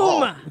 Good call.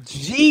 Boom!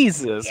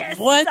 Jesus, Yes,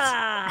 what?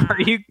 sir.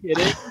 Are you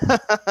kidding?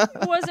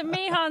 It wasn't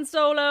me, Han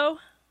Solo.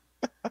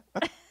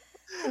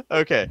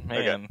 Okay.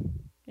 Man.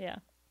 Yeah,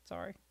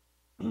 sorry.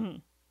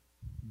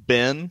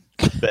 Ben,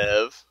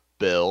 Bev,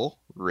 Bill,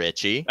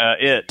 Richie.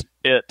 It.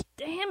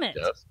 Damn it.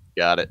 Jeff.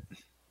 Got it.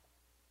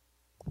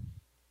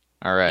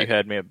 All right. You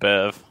had me at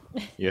Bev.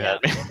 You had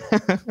me.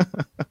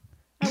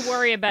 I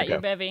worry about you,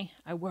 Okay. Bevy.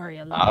 I worry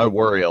a lot. I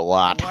worry a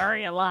lot. I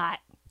worry a lot.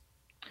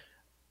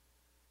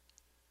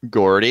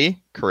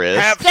 Gordy, Chris.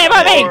 Stand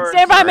by me!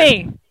 Stand by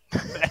me!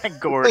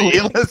 Gordy.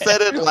 Leela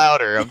said it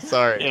louder. I'm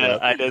sorry. Yeah,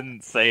 Jeff. I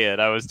didn't say it.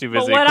 I was too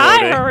But busy what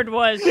quoting. I heard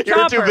was You're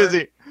Chopper, too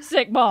busy.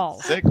 sick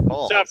balls. Sick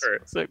balls. Chopper,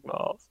 sick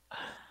balls.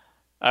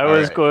 I All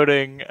was right.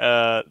 quoting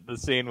the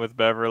scene with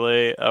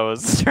Beverly. I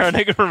was trying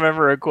to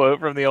remember a quote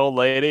from the old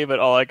lady, but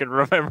all I could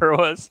remember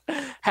was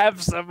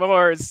 "Have some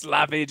more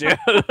sloppy joes."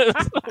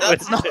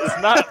 That's not,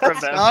 It's not from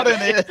that's not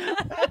Beverly. in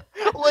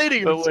it.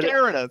 Lady, But you're would it-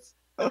 scaring us.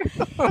 But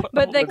the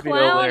Would be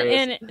clown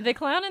hilarious.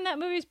 in that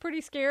movie is pretty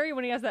scary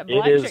when he has that It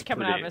black is shit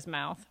coming out of pretty. his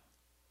mouth.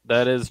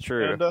 That is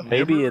true. And a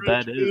Maybe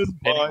that hemorrhage is in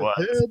my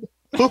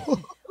Pennywise.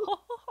 head.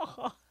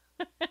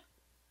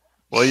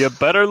 Well, you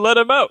better let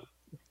him out.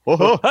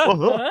 Whoa,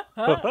 whoa,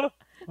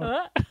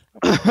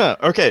 whoa.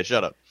 Okay,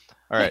 shut up.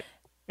 All right.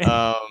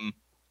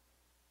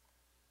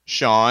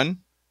 Sean,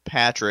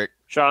 Patrick.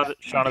 Shaun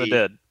of the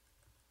Dead.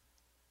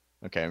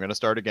 Okay, I'm going to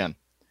start again.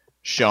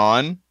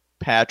 Sean,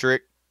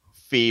 Patrick,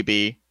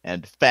 Phoebe,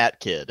 and Fat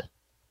Kid.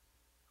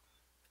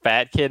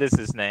 Fat Kid is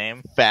his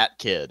name. Fat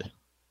Kid.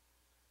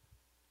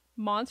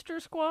 Monster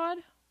Squad?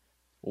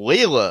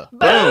 Leela.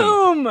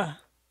 Boom. Boom!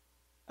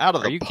 Out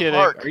of Are the you park. kidding?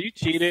 Are you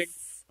cheating?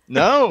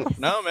 No,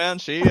 man.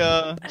 She just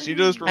How do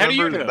you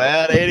remembers know?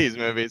 bad 80s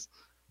movies.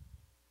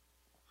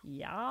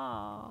 Yeah.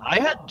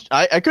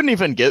 I couldn't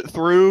even get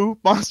through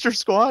Monster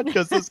Squad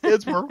because those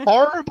kids were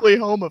horribly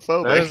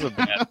homophobic. That is a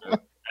bad movie.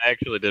 I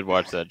actually did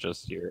watch that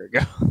just a year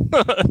ago.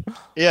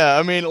 Yeah,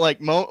 I mean, like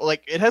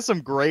it has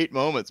some great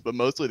moments, but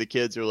mostly the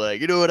kids are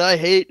like, you know what I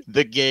hate?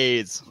 The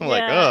gays. I'm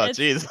like, Yeah, oh, it's-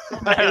 jeez,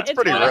 It's it's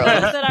pretty one of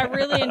rough. those that I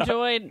really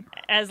enjoyed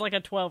as like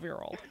a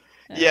 12-year-old.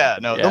 Yeah,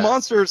 no, Yeah. the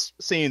monsters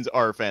scenes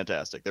are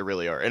fantastic. They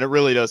really are, and it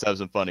really does have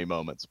some funny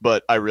moments.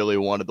 But I really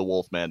wanted the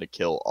Wolfman to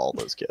kill all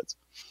those kids.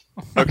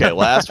 Okay,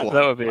 last one.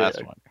 That would be last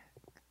it. one.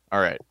 All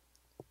right,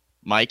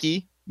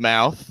 Mikey,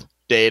 Mouth,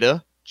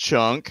 Data,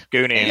 Chunk,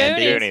 Goonies.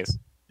 Andy. Goonies.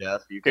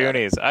 Jeff, you got it.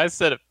 Goonies. I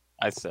said it.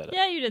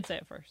 Yeah, you did say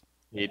it first.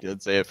 He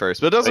did say it first,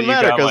 but it doesn't But you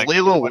matter got, because like,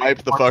 Leela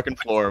wiped the fucking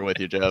floor with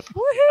you, Jeff.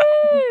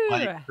 Woohoo!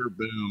 Like her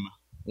boom,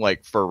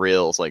 like for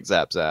reals, like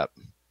zap zap.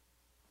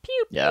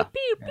 Pew, pew, Yeah.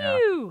 pew, Yeah.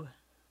 pew.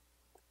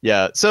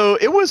 Yeah, so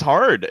it was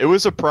hard. It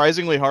was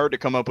surprisingly hard to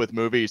come up with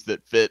movies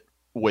that fit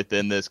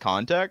within this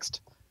context.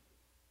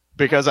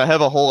 Because I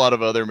have a whole lot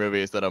of other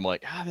movies that I'm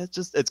like,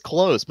 it's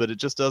close, but it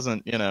just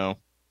doesn't,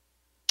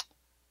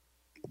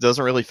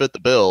 doesn't really fit the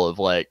bill of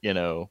like,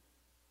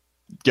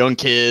 young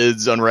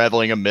kids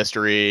unraveling a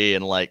mystery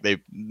and like they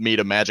meet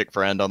a magic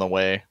friend on the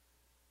way.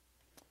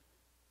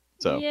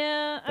 So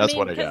Yeah, that's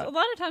what I 'cause got. a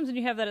lot of times when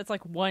you have that, it's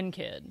like one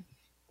kid.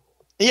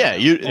 yeah,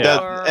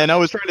 Or- and I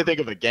was trying to think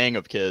of a gang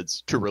of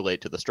kids to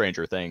relate to the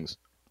Stranger Things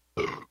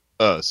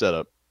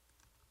setup.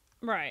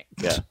 Right.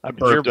 Yeah, I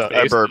Your burped.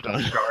 I face burped is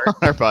on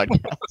dark. our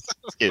podcast.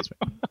 Excuse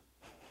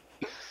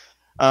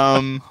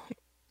me.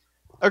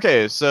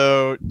 Okay,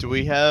 so do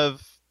we have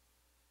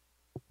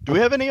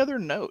any other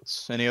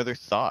notes? Any other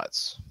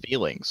thoughts,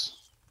 feelings,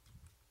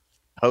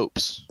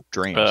 hopes,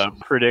 dreams?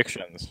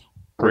 Predictions.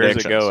 Where's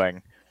it Predictions.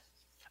 going?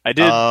 I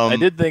Um,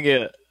 did think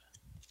it.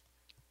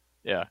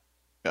 Yeah.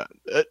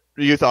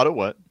 You thought of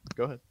what?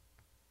 Go ahead.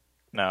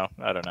 No,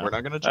 I don't know. We're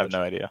not going to I have judge.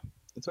 no idea.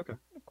 It's okay.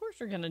 Of course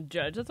you're gonna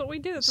judge. That's what we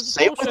do. That's what this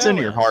Say whole what's show in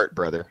your is. heart,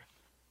 brother.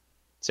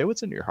 Say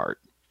what's in your heart.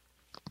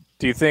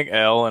 Do you think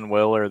Elle and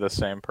Will are the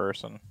same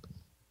person?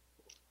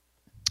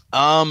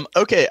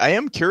 Okay, I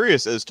am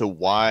curious as to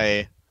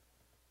why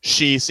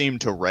she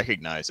seemed to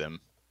recognize him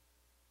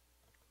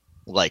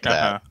like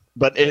that. Uh-huh.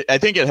 But I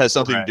think it has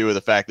something Right. to do with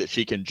the fact that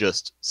she can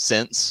just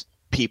sense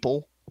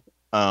people.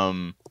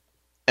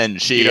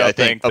 And she, I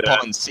think,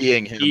 upon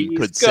seeing him,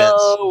 could sense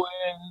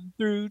going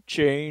through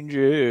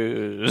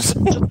changes.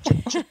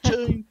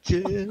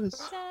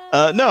 changes.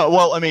 No,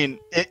 well, I mean,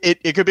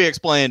 it could be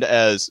explained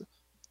as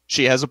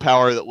she has a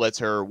power that lets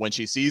her, when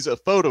she sees a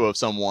photo of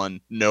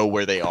someone, know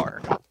where they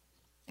are.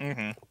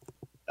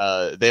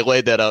 Mm-hmm. They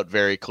laid that out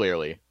very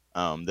clearly,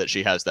 that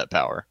she has that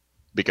power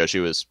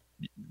because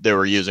they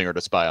were using her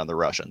to spy on the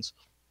Russians.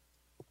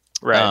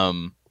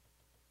 Right.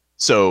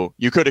 So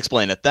you could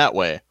explain it that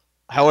way.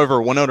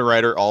 However, Winona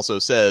Ryder also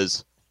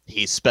says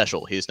he's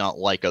special. He's not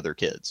like other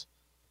kids.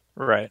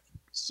 Right.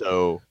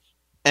 So,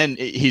 and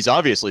he's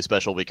obviously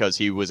special because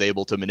he was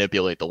able to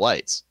manipulate the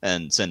lights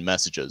and send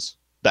messages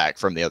back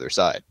from the other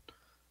side.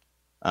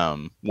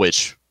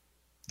 Which,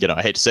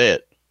 I hate to say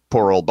it,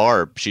 poor old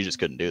Barb, she just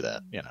couldn't do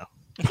that.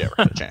 Never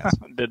had a chance.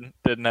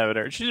 didn't have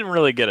it. She didn't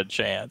really get a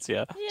chance.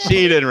 Yeah.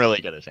 She didn't really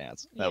get a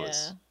chance. That Yeah.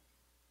 was,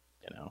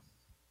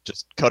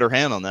 just cut her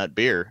hand on that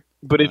beer.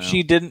 But if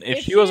she didn't,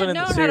 if she wasn't in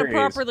the known series, how to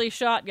properly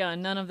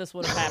shotgun, none of this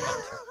would have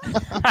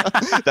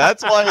happened.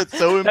 That's why it's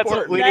so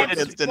important for that's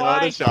kids to know how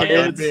to why shotgun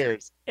kids-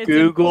 beers. It's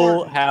Google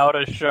important. how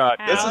to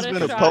shotgun. This How has to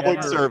been a shotgun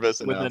public her service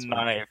with a announcement.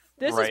 knife.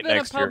 This right has been a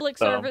next to your public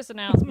thumb. service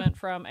announcement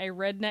from a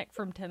redneck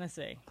from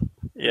Tennessee.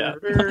 Yeah.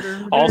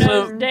 Who Also,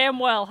 knows damn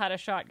well how to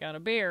shotgun a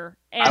beer,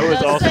 and I was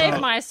thus also- save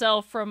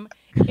myself from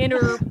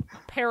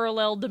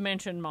inter-parallel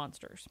dimension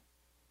monsters.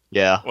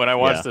 Yeah. when I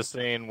watched the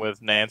scene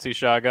with Nancy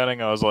shotgunning,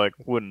 I was like,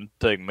 wouldn't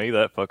take me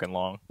that fucking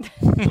long.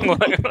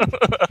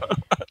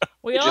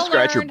 We You all just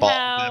scratch your learned balls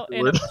how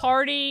in a afterward.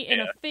 party in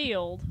a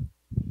field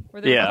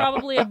where there was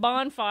probably a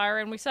bonfire,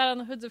 and we sat on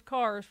the hoods of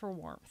cars for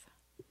warmth.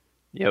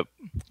 Yep.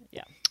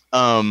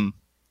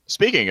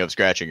 Speaking of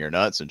scratching your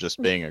nuts and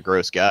just being a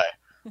gross guy,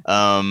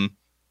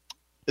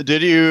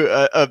 did you?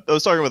 I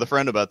was talking with a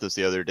friend about this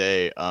the other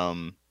day.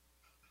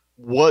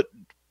 What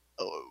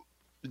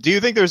do you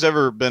think there's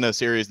ever been a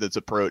series that's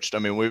approached? I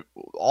mean,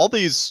 all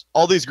these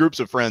groups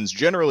of friends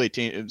generally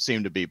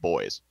seem to be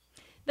boys.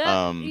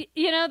 That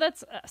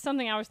that's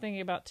something I was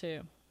thinking about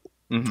too.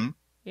 Mm-hmm.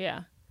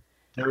 Yeah.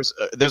 There's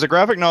a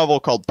graphic novel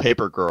called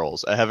Paper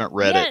Girls. I haven't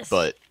read it,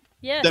 but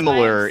yes,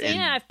 similar. I've seen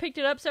it. I've picked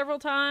it up several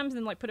times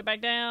and put it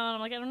back down. I'm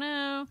like, I don't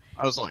know.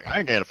 I was like,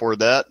 I can't afford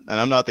that, and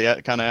I'm not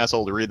the kind of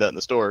asshole to read that in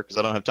the store because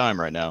I don't have time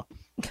right now.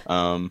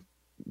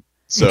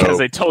 So Because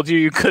they told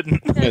you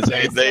couldn't. That's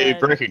they what they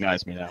said.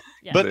 recognize me now.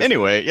 Yeah. But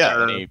anyway,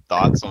 any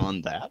thoughts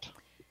on that?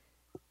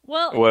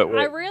 Well, What-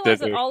 I realize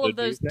that all of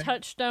did you those think?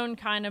 touchstone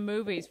kind of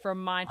movies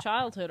from my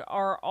childhood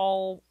are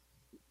all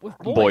with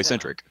boys. Boy in them.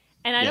 centric.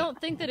 And I Yeah. don't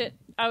think that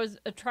I was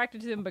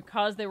attracted to them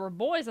because they were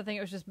boys. I think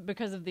it was just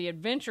because of the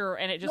adventure,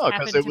 and it just No, 'cause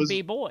happened it to was-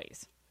 be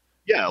boys.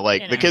 Yeah,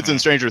 like You the know. kids in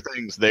Stranger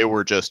Things, they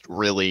were just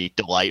really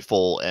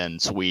delightful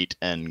and sweet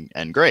and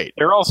great.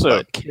 They're also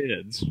But-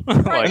 kids.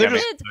 Right, Like, they're I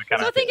mean, kids. they're So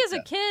kinda I think kids, as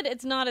a kid,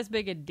 it's not as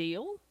big a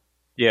deal.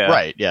 yeah.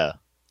 Right, yeah.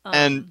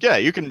 And yeah,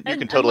 you can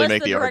totally unless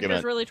make the director's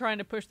argument. really trying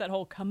to push that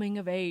whole coming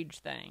of age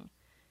thing.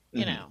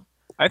 You Mhm. know.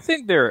 I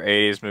think there are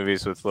 80s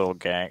movies with little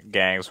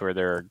gangs where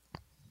they're,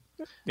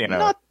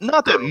 Not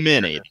that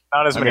many.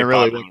 not as I many mean,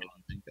 really, popular- what can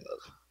I think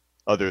of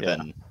other Yeah.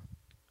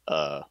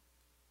 than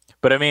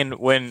But I mean,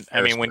 when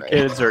Hairspray.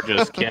 kids are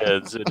just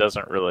kids, it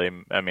doesn't really.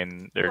 I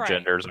mean, their Right.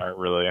 genders aren't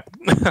really.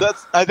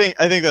 that's. I think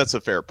that's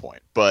a fair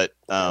point. But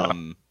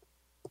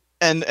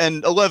and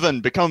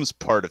 11 becomes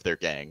part of their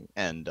gang,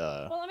 and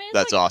Well, I mean, it's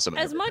that's like, awesome.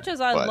 and As much everything,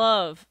 as I but-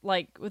 love,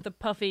 with the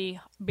puffy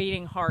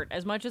beating heart,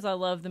 as much as I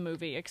love the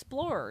movie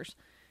Explorers,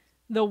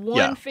 the one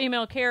Yeah.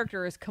 female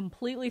character is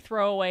completely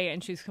throwaway,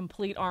 and she's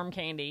complete arm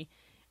candy.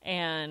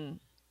 And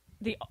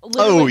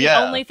literally the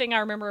only thing I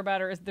remember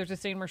about her is there's a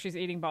scene where she's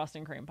eating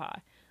Boston cream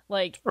pie.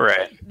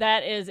 Right.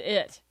 That is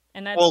it.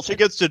 And that's Well, she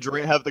gets to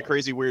have the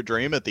crazy weird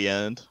dream at the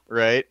end,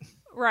 right?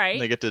 right.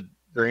 And they get to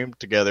dream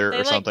together They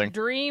or something.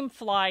 dream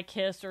fly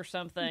kiss or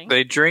something.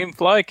 They dream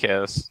fly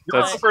kiss.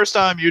 That's That's the first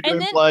time you And dream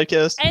then- fly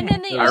kiss. And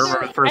then the I remember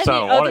other, the first and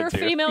time the I wanted other to.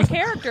 female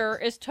character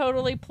is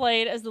totally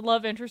played as the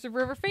love interest of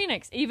River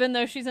Phoenix, even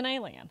though she's an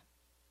alien.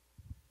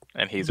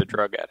 and he's a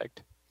drug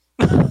addict.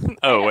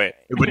 Oh wait,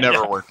 It would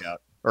never work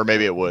out, or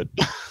maybe it would.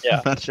 Yeah.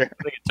 I'm not sure.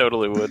 I think it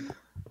totally would.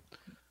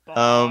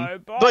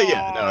 But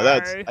yeah, no,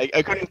 that's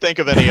I couldn't think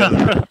of any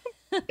other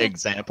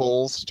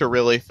examples to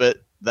really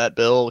fit that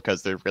bill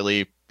because there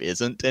really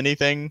isn't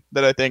anything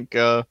that I think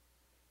that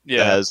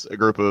has a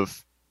group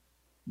of,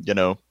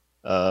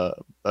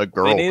 a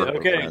girl group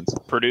of friends.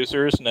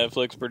 Producers,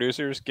 Netflix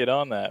producers, get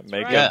on that.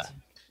 Make right. it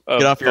a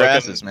Get off your fucking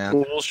asses, man.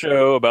 Cool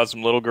show about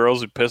some little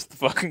girls who pissed the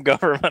fucking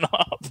government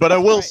off. But I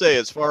will Right. say,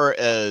 as far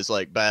as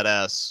like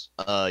badass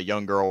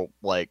young girl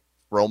like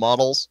role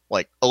models,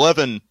 like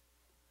 11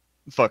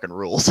 fucking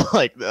rules.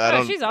 Like I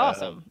don't. She's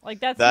awesome.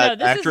 that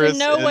this actress is in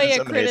no way is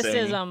a amazing.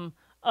 criticism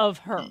of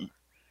her.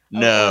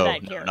 No,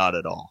 that no, character. not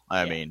at all.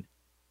 I Yeah. mean,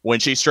 when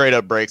she straight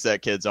up breaks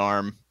that kid's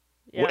arm,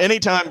 Yeah.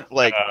 anytime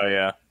like Oh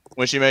yeah.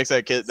 when she makes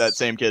that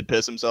same kid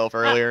piss himself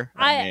earlier.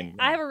 I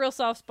have a real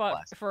soft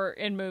spot for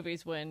in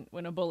movies when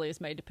a bully is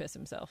made to piss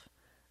himself.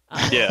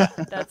 Yeah.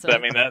 That's I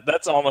mean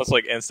that's almost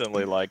like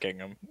instantly liking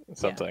him.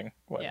 Something.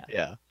 Yeah.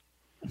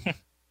 yeah.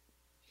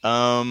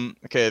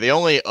 Okay, the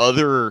only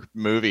other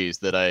movies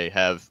that I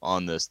have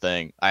on this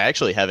thing, I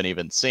actually haven't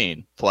even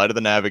seen. Flight of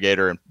the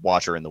Navigator and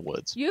Watcher in the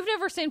Woods. You've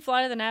never seen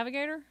Flight of the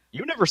Navigator?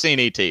 You've never seen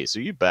E.T., so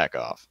you back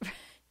off.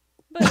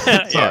 But,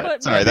 Yeah, sorry,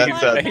 Flight that of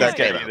the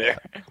came Navigator-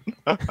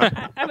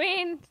 out. I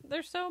mean,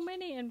 there's so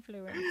many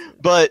influences.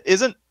 But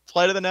isn't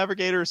Flight of the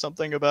Navigator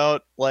something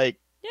about, like,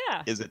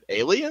 Yeah. is it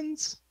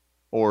aliens?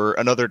 Or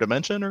another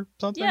dimension or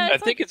something? Yeah, I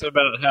think it's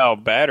about how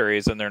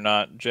batteries and they're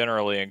not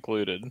generally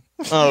included.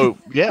 Oh,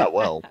 yeah,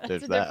 well, It's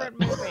there's a that. different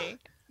movie.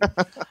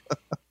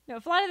 No,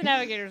 Flight of the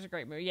Navigator is a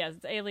great movie. Yes,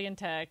 it's alien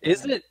tech.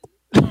 Is it?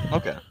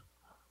 Okay.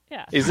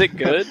 Yeah. Is it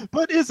good?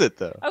 But is it,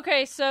 though?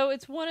 Okay, so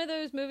it's one of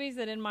those movies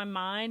that in my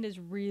mind is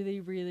really,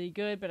 really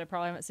good, but I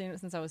probably haven't seen it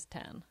since I was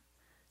 10.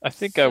 I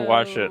think I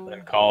watched it So-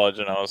 in college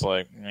and I was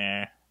like,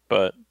 nah.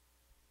 But,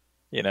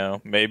 you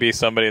know, maybe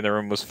somebody in the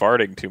room was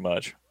farting too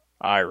much.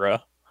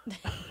 Ira.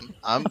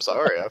 I'm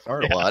sorry, I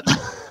fart a lot,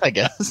 I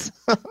guess.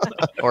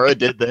 Or I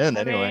did then,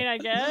 I anyway. mean, I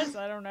guess.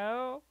 I don't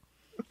know.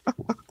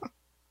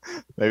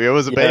 Maybe I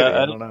was a Yeah, baby,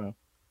 I I don't know.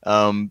 The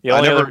I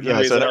only never, other yeah,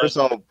 movies so I that never I-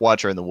 saw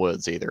Watcher in the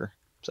Woods either,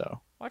 so.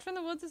 Watcher in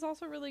the Woods is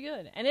also really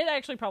good, and it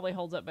actually probably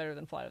holds up better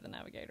than Flight of the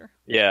Navigator.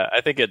 Yeah,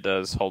 I think it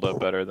does hold up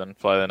better than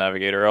Fly the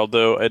Navigator,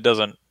 although it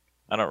doesn't,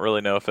 I don't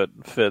really know if it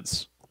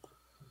fits,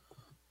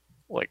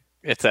 like,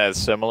 it's as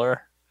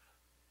similar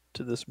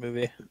to this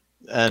movie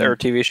And or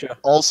TV show.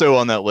 also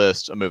on that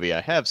list, a movie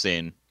I have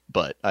seen,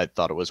 but I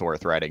thought it was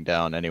worth writing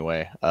down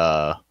anyway.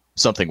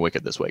 Something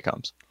Wicked This Way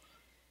Comes.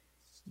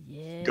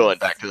 Yes. Going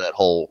back to that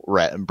whole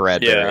Rat and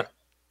Bradbury, Yeah.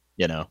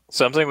 you know.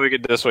 Something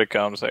Wicked This Way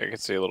Comes, I can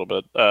see a little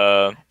bit.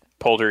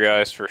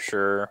 Poltergeist for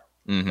sure.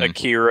 Mhm.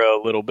 Akira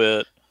a little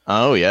bit.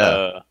 Oh,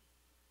 yeah.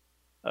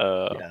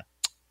 Yeah.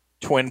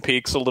 Twin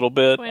Peaks a little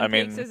bit. Twin I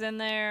Peaks mean, is in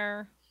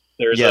there.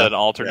 there's Yeah, an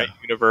alternate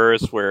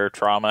universe where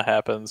trauma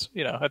happens.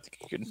 You know, I think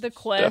you can. The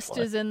Quest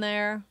definitely- is in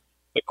there.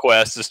 The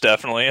Quest is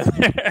definitely in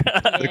there.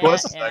 The Yeah,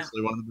 Quest is yeah.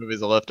 actually one of the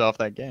movies I left off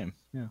that game.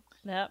 Yeah.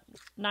 Yep.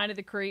 Night of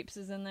the Creeps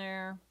is in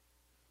there.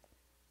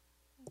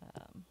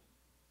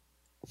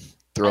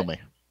 Thrill me.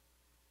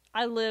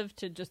 I live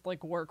to just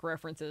like work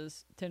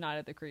references to Night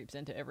of the Creeps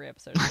into every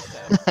episode of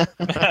the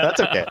show. That's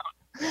okay.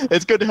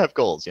 It's good to have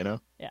goals, you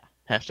know? Yeah.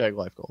 Hashtag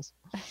life goals.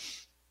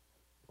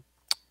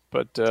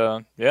 But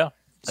yeah,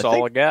 that's I all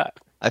think- I got.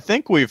 I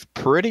think we've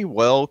pretty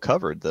well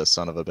covered this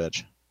son of a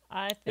bitch.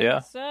 I think Yeah.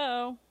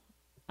 so.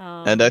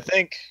 And I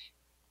think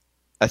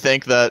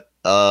that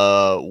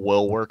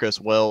will work us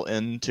well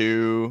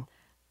into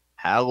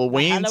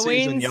Halloween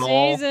season,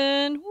 y'all.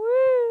 season.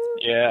 Woo!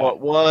 Yeah.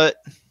 What?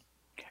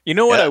 You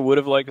know what Yeah. I would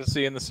have liked to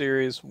see in the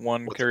series?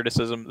 One What's-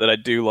 criticism that I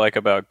do like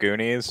about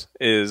Goonies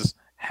is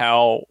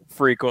how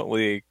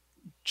frequently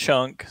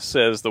Chunk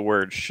says the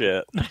word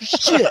shit.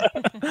 Shit.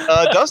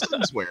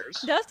 Dustin swears.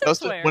 Dustin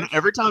swears.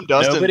 Every time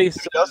Dustin Nobody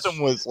says-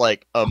 Dustin was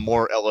like a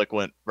more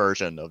eloquent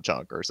version of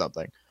Chunk or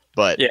something.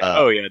 But Yeah.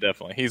 Oh yeah,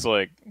 definitely. He's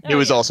like, he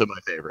was yeah. also my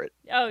favorite.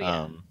 Oh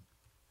yeah.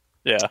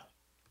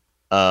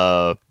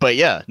 yeah. But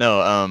yeah,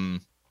 no,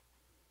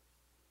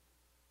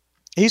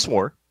 he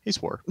swore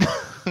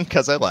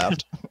because I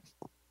laughed.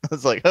 I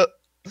was like, oh,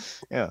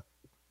 yeah,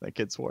 that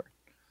kid swore.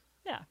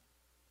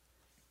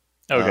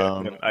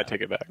 Okay, I take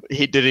it back.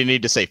 Did he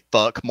need to say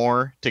fuck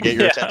more to get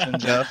your Yeah. attention,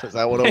 Jeff? Is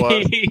that what it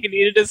was? He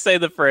needed to say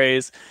the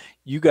phrase,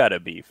 "You gotta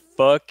be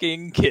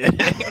fucking kidding!"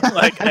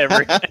 like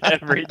every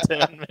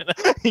 10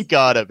 minutes. He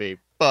gotta be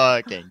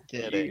fucking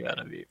You kidding.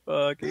 gotta be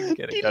fucking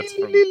kidding. That's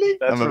from.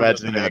 I'm from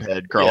imagining the that thing.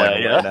 head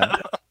crawling Yeah, right yeah. now.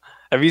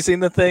 Have you seen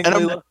the thing, And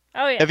I'm- Leela?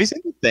 Oh yeah. Have you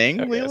seen the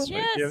thing, Okay, Leland? that's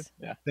right. Yes.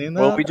 Yeah. Seen that?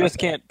 Well, we just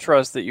can't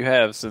trust that you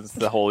have since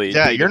the whole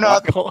Yeah, you're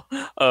not- debacle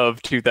of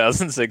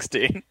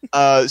 2016.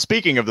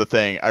 Speaking of the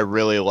thing, I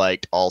really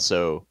liked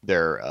also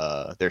their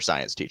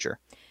science teacher.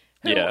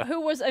 Yeah.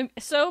 Who was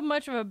so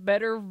much of a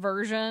better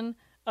version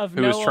of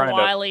Who was Noah trying to-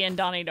 Wiley and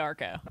Donnie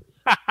Darko.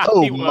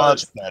 Oh, He was.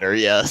 much better,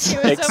 yes. He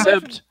was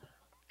so much-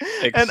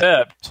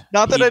 Except,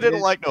 Not that he I didn't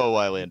did- like Noah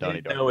Wiley and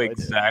Donnie They Darko. know I did.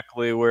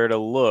 exactly where to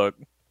look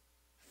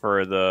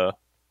for the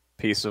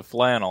piece of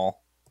flannel.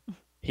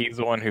 He's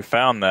the one who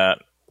found that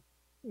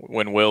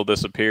when Will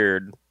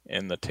disappeared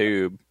in the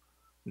tube.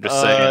 I'm just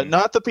saying.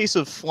 Not the piece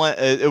of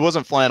it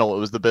wasn't flannel. It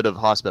was the bit of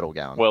hospital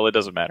gown. Well, it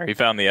doesn't matter. He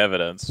found the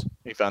evidence.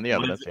 He found the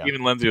evidence. Yeah.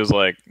 Even Lindsay was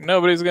like,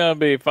 "Nobody's gonna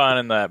be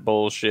finding that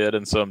bullshit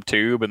in some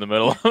tube in the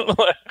middle." of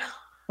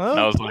Well,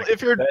 I was like,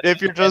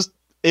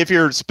 if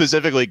you're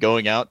specifically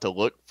going out to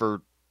look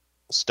for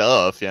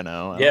stuff, you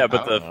know. Yeah, I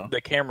but don't know.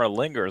 the camera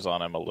lingers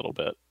on him a little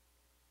bit.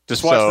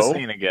 Just watch the So?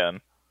 scene again.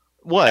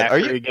 What after are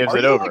you? he gives are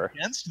it you over.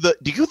 against the?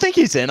 Do you think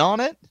he's in on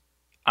it?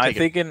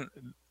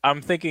 I'm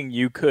thinking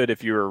you could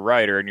if you were a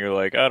writer and you're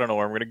like, I don't know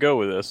where I'm going to go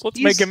with this. Let's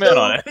He's make him in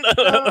on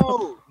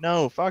it.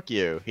 No, fuck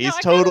you. He's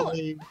I kinda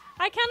totally.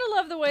 I kind of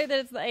love the way that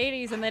it's the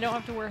 80s and they don't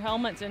have to wear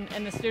helmets and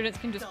the students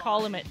can just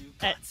call him at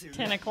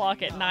 10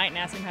 o'clock at night and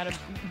ask him how to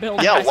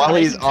build Yeah, a while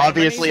he's relationship. And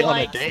obviously he's on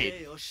like, a date.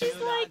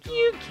 He's like,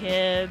 you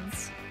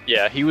kids.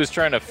 Yeah, he was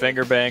trying to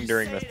finger bang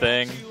during the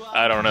thing.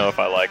 I don't know if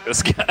I like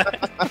this guy.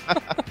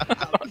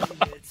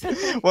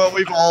 Well,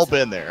 we've all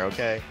been there.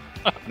 Okay.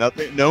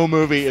 Nothing. No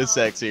movie is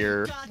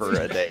sexier for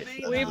a date.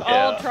 We've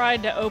all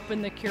tried to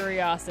open the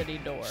curiosity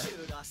door.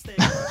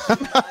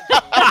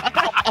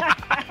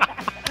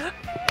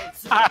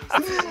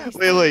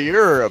 Lily,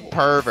 you're a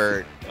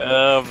pervert.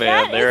 Oh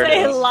man, there That it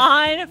is a is.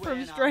 line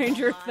from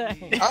Stranger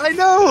Things. I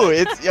know.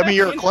 I mean,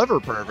 you're a clever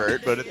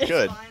pervert, but it's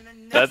good.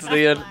 That's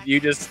the end. You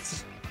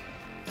just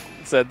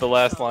said the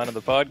last line of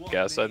the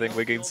podcast, so I think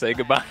we can say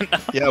goodbye now.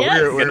 Yeah,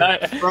 Yes. we're Good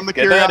night. from the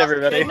Good night, curiosity.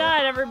 everybody. Good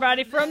night,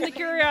 everybody, from the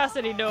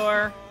curiosity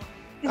door.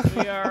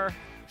 We are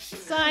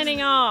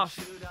signing off,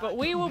 but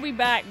we will be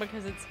back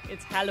because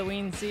it's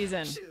Halloween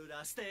season.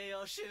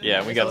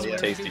 Yeah, we got some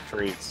tasty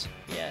treats.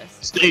 Yes.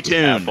 Stay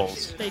tuned. Apples.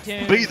 Stay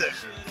tuned. Be there.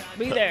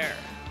 Be there.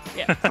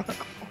 Yeah.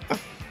 All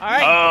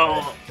right.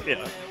 Oh,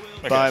 yeah.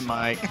 Okay. Bye,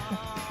 Mike.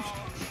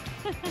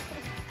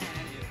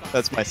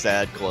 That's my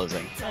sad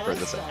closing That for is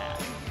this.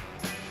 sad.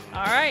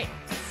 All right.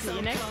 See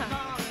you next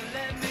time.